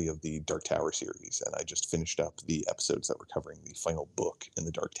entirety of the Dark Tower series, and I just finished up the episodes that were covering the final book in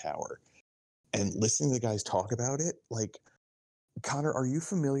the Dark Tower, and listening to the guys talk about it, like. Connor, are you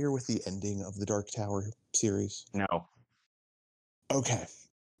familiar with the ending of the Dark Tower series? No. Okay.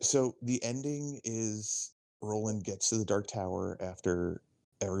 So the ending is Roland gets to the Dark Tower after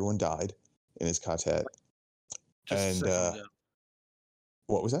everyone died in his quartet. Just a second ago.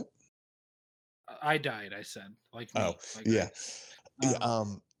 What was that? I died, I said. Like me. Oh, like yeah. I,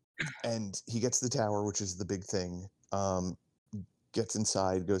 and he gets to the tower, which is the big thing. Gets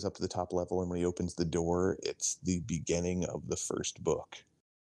inside, goes up to the top level, and when he opens the door, it's the beginning of the first book.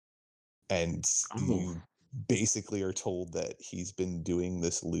 And you basically are told that he's been doing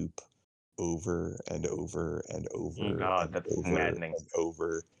this loop over and over and over God, that's maddening. and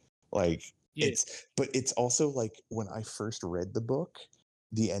over. Like it's also like when I first read the book,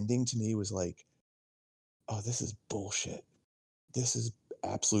 the ending to me was like, oh, this is bullshit. This is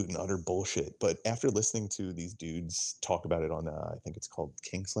absolute and utter bullshit. But after listening to these dudes talk about it on, I think it's called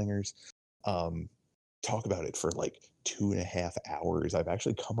Kingslingers, talk about it for like 2.5 hours, I've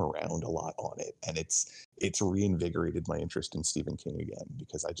actually come around a lot on it, and it's reinvigorated my interest in Stephen King again,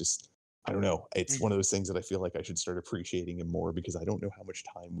 because I don't know, it's one of those things that I feel like I should start appreciating him more, because I don't know how much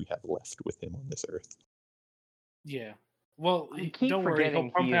time we have left with him on this earth. Yeah. Well, I keep don't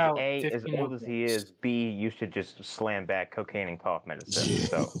forgetting worry, he is A, as old as he is, B, you should just slam back cocaine and cough medicine.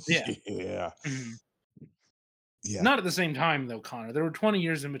 So yeah. Yeah. Not at the same time though, Connor. There were 20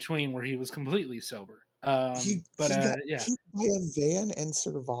 years in between where he was completely sober. He got hit by a van and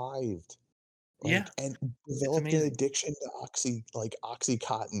survived. And developed an addiction to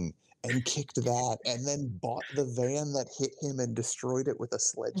Oxycontin, and kicked that, and then bought the van that hit him and destroyed it with a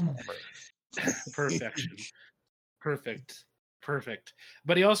sledgehammer. Perfect.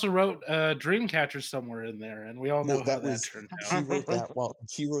 But he also wrote Dreamcatcher somewhere in there, and we all know how that turned out.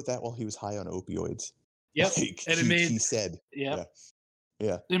 He wrote that while he was high on opioids. Yep. And he said, yeah.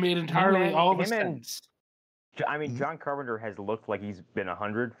 It made entirely all the sense. I mean, John Carpenter has looked like he's been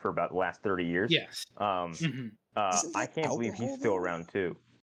 100 for about the last 30 years. Yes. I can't believe he's still around too.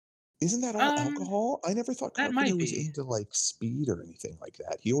 Isn't that all alcohol? I never thought Carpenter was into like speed or anything like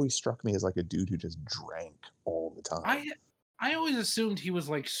that. He always struck me as like a dude who just drank all the time. I always assumed he was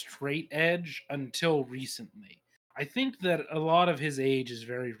like straight edge until recently. I think that a lot of his age is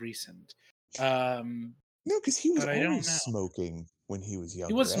very recent. No, because he was always smoking when he was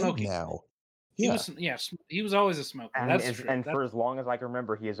younger. He was smoking now. Yeah. He was always a smoker. And for as long as I can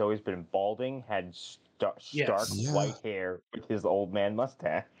remember, he has always been balding, had stark white hair with his old man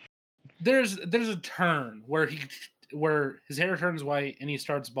mustache. There's a turn where his hair turns white and he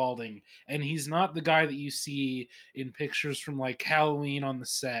starts balding, and he's not the guy that you see in pictures from like Halloween on the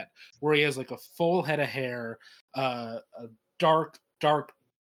set, where he has like a full head of hair, a dark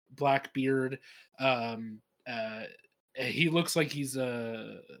black beard. He looks like he's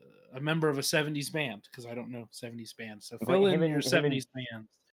a member of a 70s band, because I don't know 70s bands. So fill in your 70s bands.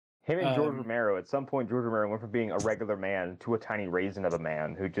 Him and George Romero, at some point, George Romero went from being a regular man to a tiny raisin of a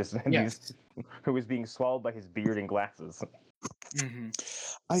man who just who was being swallowed by his beard and glasses.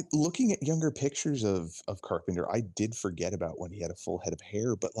 Looking at younger pictures of Carpenter, I did forget about when he had a full head of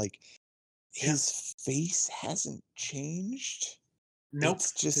hair, but like his face hasn't changed. Nope,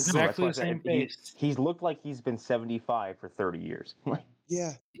 it's just exactly the same face. He's looked like he's been 75 for 30 years.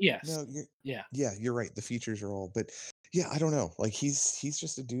 Yeah. Yes. No. You're right. The features are all, but yeah, I don't know. Like he's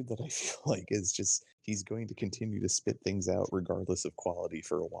just a dude that I feel like is just he's going to continue to spit things out regardless of quality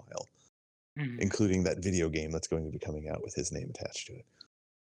for a while, including that video game that's going to be coming out with his name attached to it.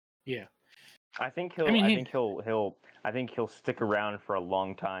 Yeah. I think he'll stick around for a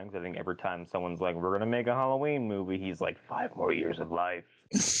long time. I think every time someone's like, "We're gonna make a Halloween movie," he's like, 5 more years of life.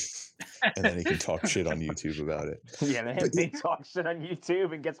 And then he can talk shit on YouTube about it. Yeah, then he talks shit on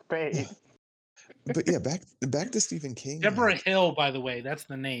YouTube and gets paid. But yeah, back to Stephen King. Deborah Hill, by the way, that's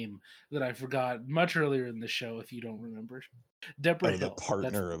the name that I forgot much earlier in the show. If you don't remember, Deborah Hill, the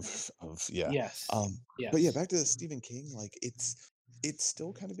partner of Yes. But yeah, back to Stephen King. Like it's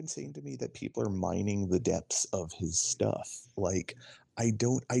still kind of insane to me that people are mining the depths of his stuff. Like, I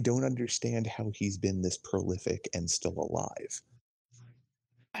don't understand how he's been this prolific and still alive.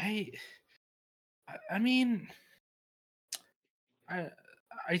 I mean,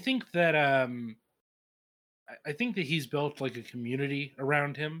 I think that I think that he's built like a community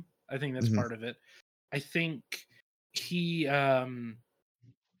around him. I think that's part of it. I think he I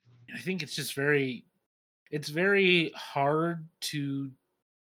think it's just it's very hard to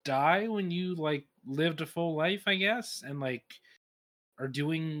die when you like lived a full life, I guess, and like are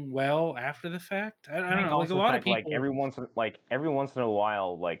doing well after the fact. I don't know. Like a lot of people, like every once in a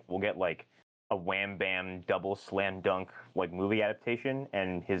while, like we'll get like a wham bam double slam dunk like movie adaptation,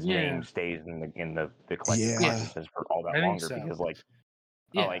 and his name stays in the collective consciousness for all that longer because like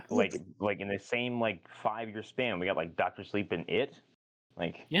like in the same like 5-year span, we got like Doctor Sleep and It,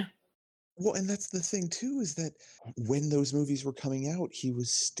 like Well, and that's the thing too, is that when those movies were coming out, he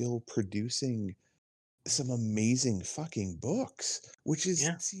was still producing some amazing fucking books, which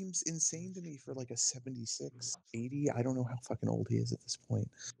seems insane to me for like a 76, 80. I don't know how fucking old he is at this point.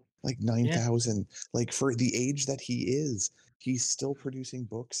 Like 9,000. Like for the age that he is, he's still producing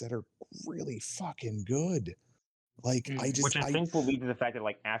books that are really fucking good. Like which I think will lead to the fact that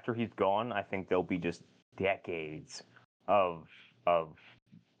like after he's gone, I think there'll be just decades of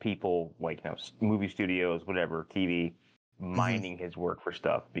people like movie studios, whatever, TV mining his work for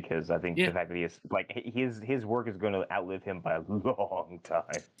stuff, because I think the fact that he is like his work is going to outlive him by a long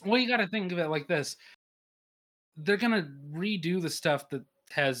time. Well, you got to think of it like this: they're going to redo the stuff that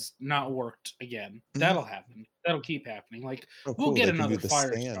has not worked again. That'll happen. That'll keep happening. Like we'll get another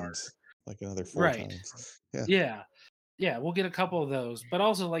Firestarter, like another 4 times. Yeah, we'll get a couple of those, but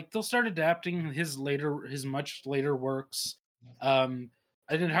also like they'll start adapting his much later works.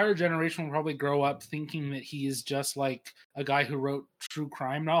 An entire generation will probably grow up thinking that he is just like a guy who wrote true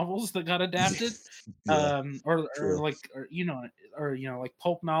crime novels that got adapted, or like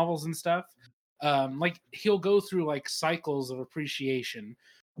pulp novels and stuff. Like he'll go through like cycles of appreciation,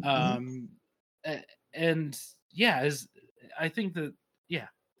 and I think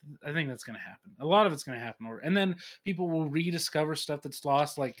that's going to happen. A lot of it's going to happen, and then people will rediscover stuff that's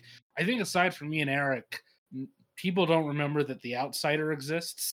lost. Like I think, aside from me and Eric, people don't remember that The Outsider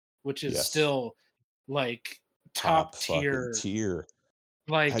exists, which is still like top tier.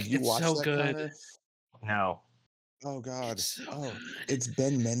 Like, have you watched so that, good? Connor? No. Oh God! So it's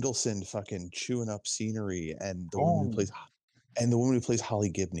Ben Mendelsohn fucking chewing up scenery, and the woman who plays Holly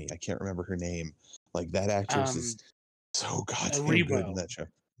Gibney. I can't remember her name. Like that actress is so goddamn good in that show.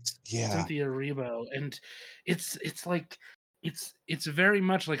 Yeah, Cynthia Erivo, and it's like it's very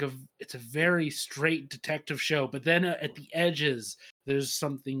much like it's a very straight detective show, but then at the edges there's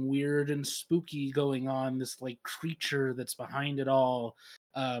something weird and spooky going on, this like creature that's behind it all,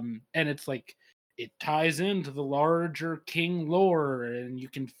 and it's like it ties into the larger King lore, and you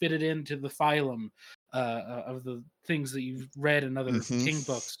can fit it into the phylum of the things that you've read in other King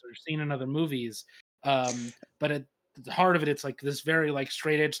books or seen in other movies, but at the heart of it, it's like this very like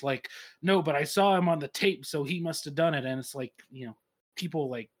straight edge, like, no, but I saw him on the tape, so he must have done it. And it's like, people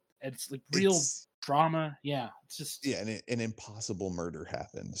like, it's like real drama. It's just and an impossible murder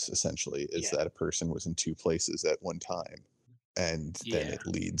happens, essentially, is that a person was in 2 places at one time, and then it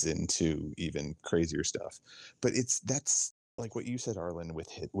leads into even crazier stuff. But that's like what you said, Arlen, with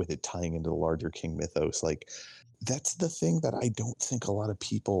it tying into the larger King mythos. Like that's the thing that I don't think a lot of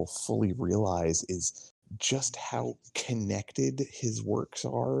people fully realize, is just how connected his works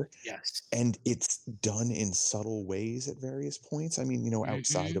are. And it's done in subtle ways at various points. I mean,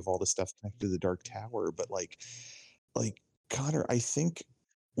 outside of all the stuff connected to the Dark Tower, but like Connor, I think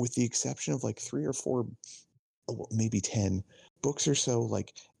with the exception of like 3 or 4, maybe 10 books or so,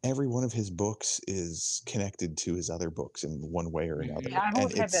 like every one of his books is connected to his other books in one way or another. Yeah, I've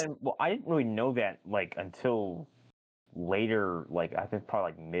always had that. Well, I didn't really know that like until later, like I think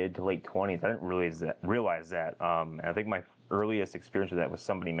probably like mid to late 20s. I didn't realize that. And I think my earliest experience with that was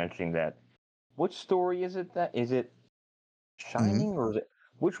somebody mentioning that. Which story is it? Is it Shining, or is it,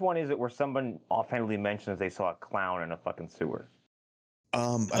 which one is it where someone offhandedly mentions they saw a clown in a fucking sewer?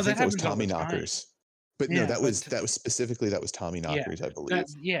 I think that was Tommyknockers. But no, that was specifically Tommyknockers, I believe. But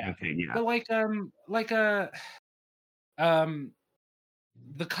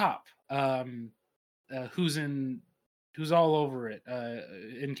the cop who's all over it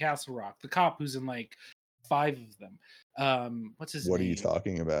in Castle Rock, the cop who's in like 5 of them. What's his name? What are you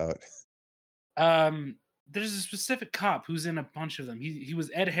talking about? There's a specific cop who's in a bunch of them. He was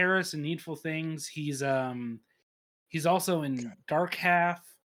Ed Harris in Needful Things. He's also in Dark Half.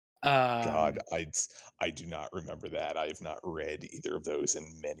 God, Um, I do not remember that. I have not read either of those in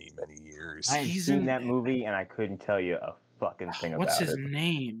many, many years. I've he's seen in. that movie and I couldn't tell you a fucking thing What's about his it.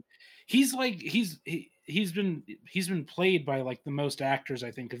 name? He's like he's been played by like the most actors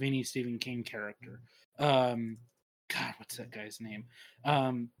I think of any Stephen King character. God, what's that guy's name?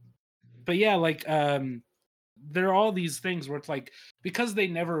 But yeah, like there are all these things where it's like because they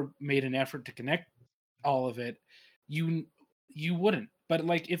never made an effort to connect all of it, you wouldn't. But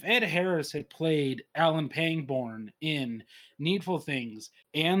like if Ed Harris had played Alan Pangborn in Needful Things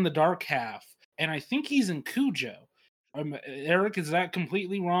and The Dark Half, and I think he's in Cujo. Eric, is that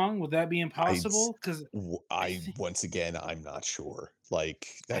completely wrong? Would that be impossible? Because I once again, I'm not sure. Like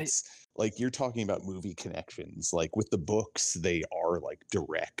I that's like you're talking about movie connections. Like with the books, they are like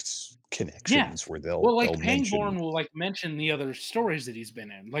direct yeah. connections where they'll Well, like they'll mention. Pangborn will like mention the other stories that he's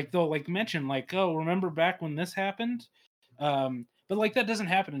been in. Like they'll like mention like, oh, remember back when this happened? But like that doesn't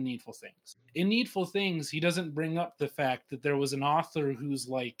happen in Needful Things. In Needful Things, he doesn't bring up the fact that there was an author whose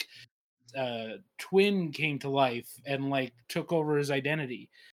like twin came to life and like took over his identity.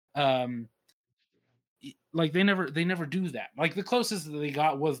 Um, like they never do that. Like the closest that they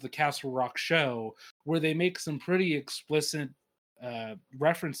got was the Castle Rock show, where they make some pretty explicit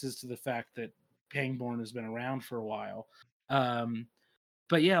references to the fact that Pangborn has been around for a while. Um,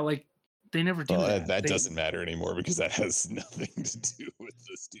 but yeah, like they never do Well, that. that They doesn't matter anymore because that has nothing to do with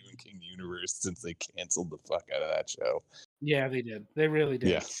the Stephen King universe since they canceled the fuck out of that show. yeah, they did. They really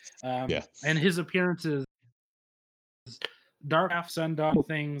Yeah, did. yeah. And his appearances, Dark Half, Sundog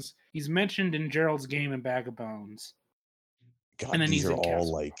Things. He's mentioned in Gerald's Game and Bag of Bones, and God, then these he's are in all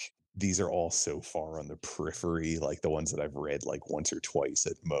Castle. like these are all so far on the periphery, like the ones that I've read like once or twice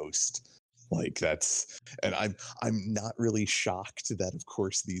at most. Like that's, and I'm not really shocked that of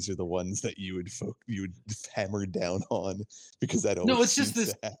course these are the ones that you would hammer down on because that No, always it's just seems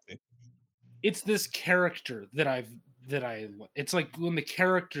this. to happen. It's this character that it's like when the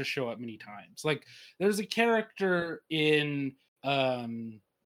characters show up many times. Like there's a character in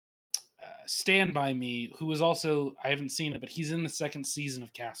Stand By Me who is also, I haven't seen it, but he's in the second season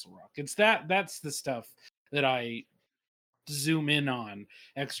of Castle Rock. That's the stuff that I zoom in on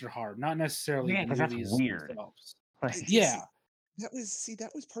extra hard, not necessarily Yeah, the because that's movies weird. themselves. Like, Yeah. That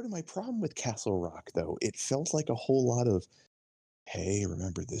was part of my problem with Castle Rock though. It felt like a whole lot of, hey,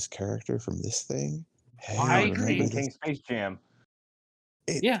 remember this character from this thing? oh I no, Hey, it's remember agree. Stephen this? King Space Jam.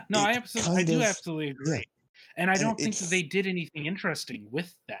 Yeah, no, I Kind do of, absolutely yeah, agree. And I and don't think that they did anything interesting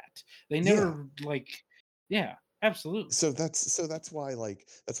with that. They yeah. never like yeah, absolutely. So that's why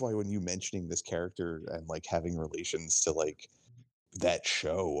when you mentioning this character and like having relations to like that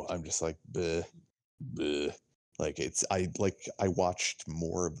show, I'm just like, bleh, bleh. Like I watched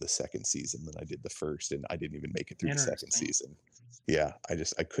more of the second season than I did the first, and I didn't even make it through the second Interesting. season. Yeah,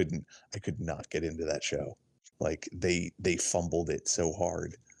 I could not get into that show. Like they fumbled it so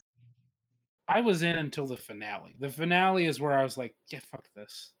hard. I was in until the finale. The finale is where I was like, yeah, fuck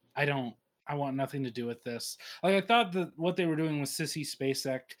this. I want nothing to do with this. Like I thought that what they were doing with Sissy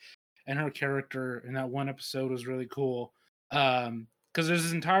Spacek and her character in that one episode was really cool. Because there's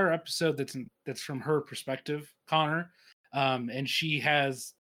this entire episode that's from her perspective, Connor. And she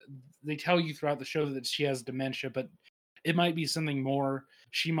has they tell you throughout the show that she has dementia, but it might be something more.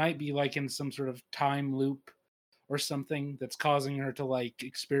 She might be like in some sort of time loop or something that's causing her to like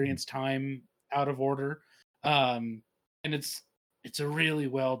experience time out of order. And it's a really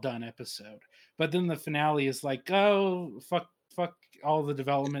well done episode. But then the finale is like, oh fuck all the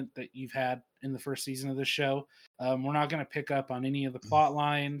development that you've had in the first season of the show. We're not going to pick up on any of the plot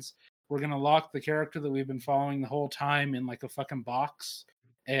lines. We're going to lock the character that we've been following the whole time in like a fucking box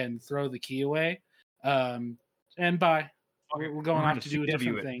and throw the key away. And bye. We're going We're off gonna to do a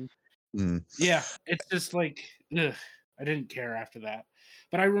different CW it. thing. Mm. Yeah, it's just like ugh, I didn't care after that.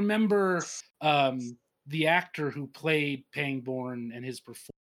 But I remember the actor who played Pangborn and his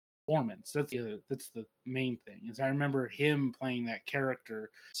performance. That's the main thing. Is I remember him playing that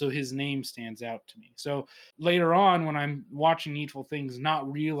character, so his name stands out to me. So later on, when I'm watching Needful Things,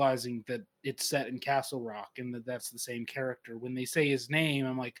 not realizing that it's set in Castle Rock and that that's the same character, when they say his name,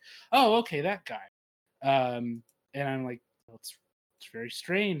 I'm like, oh, okay, that guy. And I'm like, well, it's very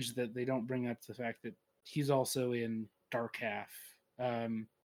strange that they don't bring up the fact that he's also in Dark Half. And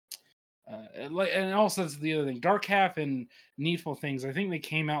also that's the other thing. Dark Half and Needful Things, I think they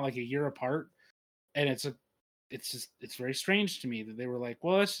came out like a year apart, and it's very strange to me that they were like,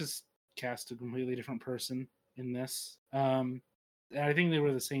 well, let's just cast a completely different person in this. And I think they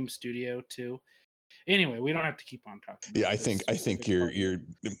were the same studio too. Anyway, we don't have to keep on talking. Yeah, I think you're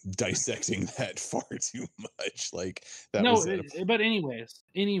dissecting that far too much. Like that was but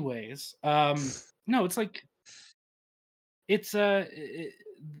anyways, no, it's like it's the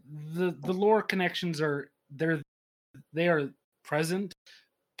lore connections they are present,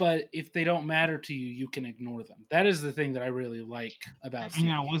 but if they don't matter to you, you can ignore them. That is the thing that I really like about Stephen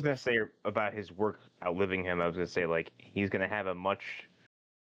King. I was gonna say about his work outliving him. I was gonna say like he's gonna have a much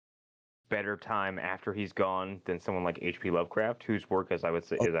better time after he's gone than someone like H.P. Lovecraft, whose work, as I would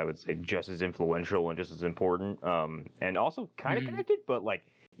say, just as influential and just as important, and also kind of connected. But like,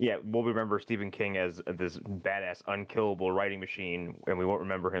 yeah, we'll remember Stephen King as this badass, unkillable writing machine, and we won't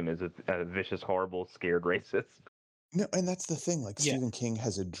remember him as a vicious, horrible, scared racist. No, and that's the thing. Like Stephen King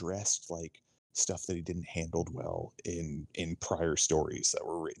has addressed like stuff that he didn't handle well in prior stories that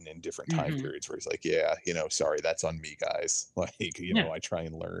were written in different time periods where he's like, yeah, sorry, that's on me, guys. Like, I try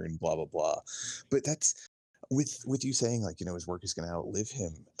and learn, blah, blah, blah. But that's with you saying like, his work is going to outlive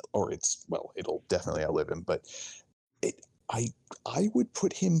him, or it'll definitely outlive him. But I would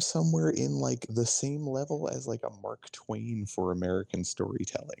put him somewhere in like the same level as like a Mark Twain for American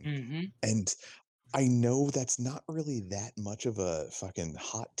storytelling. And I know that's not really that much of a fucking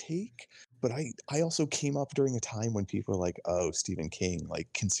hot take, but I also came up during a time when people were like, oh, Stephen King, like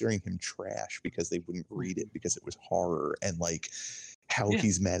considering him trash because they wouldn't read it because it was horror, and like how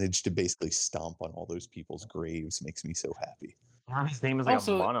he's managed to basically stomp on all those people's graves makes me so happy. His name is like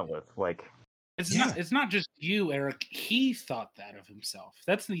also, a monolith. Like it's not just you, Eric. He thought that of himself.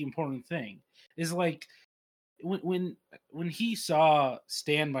 That's the important thing. Is like when he saw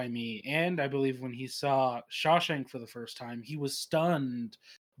Stand By Me, and I believe when he saw Shawshank for the first time, he was stunned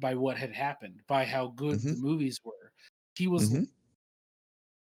by what had happened, by how good the movies were. He was it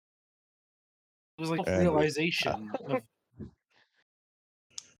was like a realization of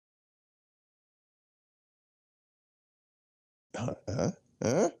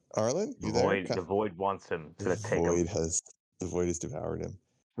Arlen, you there? The void wants him. The void has devoured him.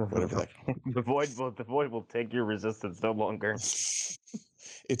 Whatever that. The void will take your resistance no longer.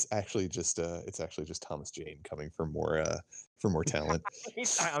 It's actually just Thomas Jane coming for more talent.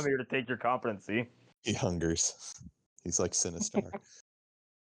 I'm here to take your competency. He hungers. He's like Sinistar.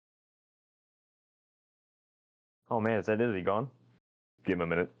 Oh man, is he gone? Give him a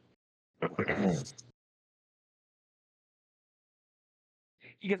minute.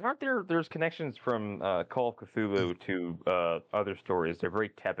 Because aren't there's connections from Call of Cthulhu to other stories? They're very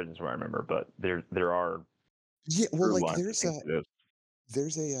tepid, as I remember, but there are. Yeah, well, like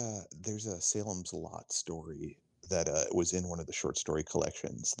there's a Salem's Lot story that was in one of the short story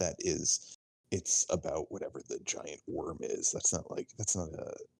collections. It's about whatever the giant worm is. That's not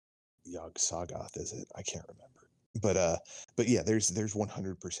a Yog Sothoth, is it? I can't remember. But yeah, there's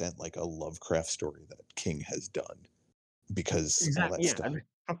 100% like a Lovecraft story that King has done, because all that stuff.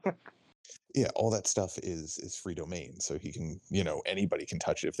 Yeah, all that stuff is free domain, so he can, anybody can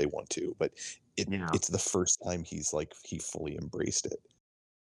touch it if they want to. But it's the first time he fully embraced it.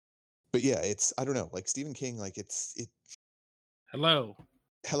 But yeah, I don't know, like Stephen King, like it. Hello,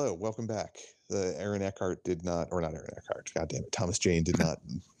 welcome back. Aaron Eckhart did not, or not Aaron Eckhart. God damn it, Thomas Jane did not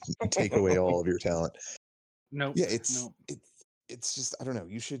take away all of your talent. No. Yeah, it's just, I don't know.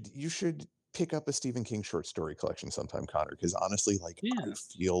 You should pick up a Stephen King short story collection sometime, Connor, because honestly, like I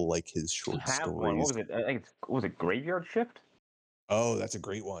feel like his short stories. What was it? I think was it Graveyard Shift? Oh, that's a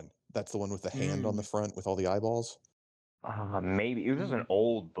great one. That's the one with the hand on the front with all the eyeballs. Maybe it was just an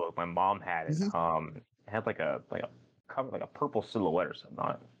old book. My mom had it. It had like a cover, like a purple silhouette or something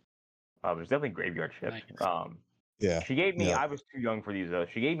on it. It was definitely Graveyard Shift. Nice. Yeah. She gave me. I was too young for these.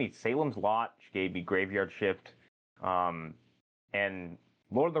 She gave me Salem's Lot. She gave me Graveyard Shift, and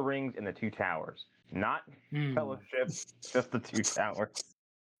Lord of the Rings and the Two Towers. Not Fellowship, just the Two Towers.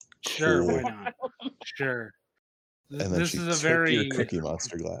 Sure, why not? Sure. And then this is a very Cookie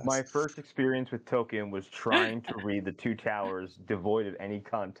Monster glass. My first experience with Tolkien was trying to read the Two Towers, devoid of any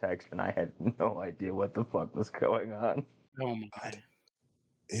context, and I had no idea what the fuck was going on. Oh my God.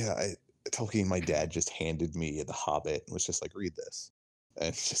 Yeah, Tolkien, my dad just handed me The Hobbit and was just like, read this,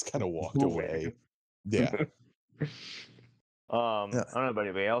 and just kind of walked away. Yeah. I don't know about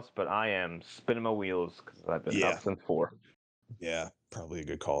anybody else, but I am spinning my wheels because I've been up since 4. Yeah, probably a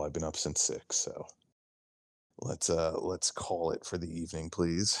good call. I've been up since 6, so let's call it for the evening,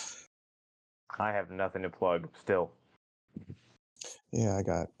 please. I have nothing to plug still. Yeah, I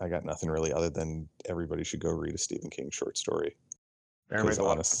got nothing really other than everybody should go read a Stephen King short story. Everybody go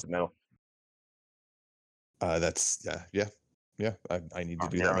watch the middle. That's yeah. I need to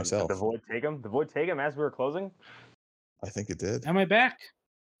do that myself. Did the void take him? The void take him as we were closing? I think it did. Am I back?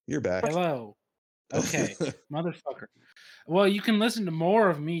 You're back. Hello. Okay, motherfucker. Well, you can listen to more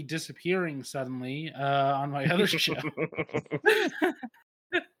of me disappearing suddenly on my other show.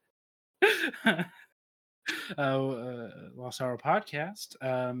 Lost Hour Podcast,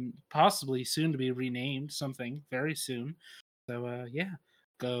 possibly soon to be renamed something very soon. So yeah,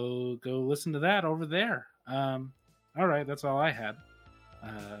 go listen to that over there. All right, that's all I had.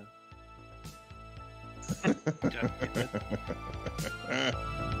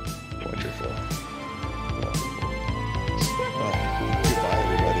 Wonderful. Well, goodbye,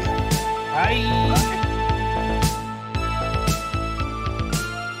 everybody. Bye.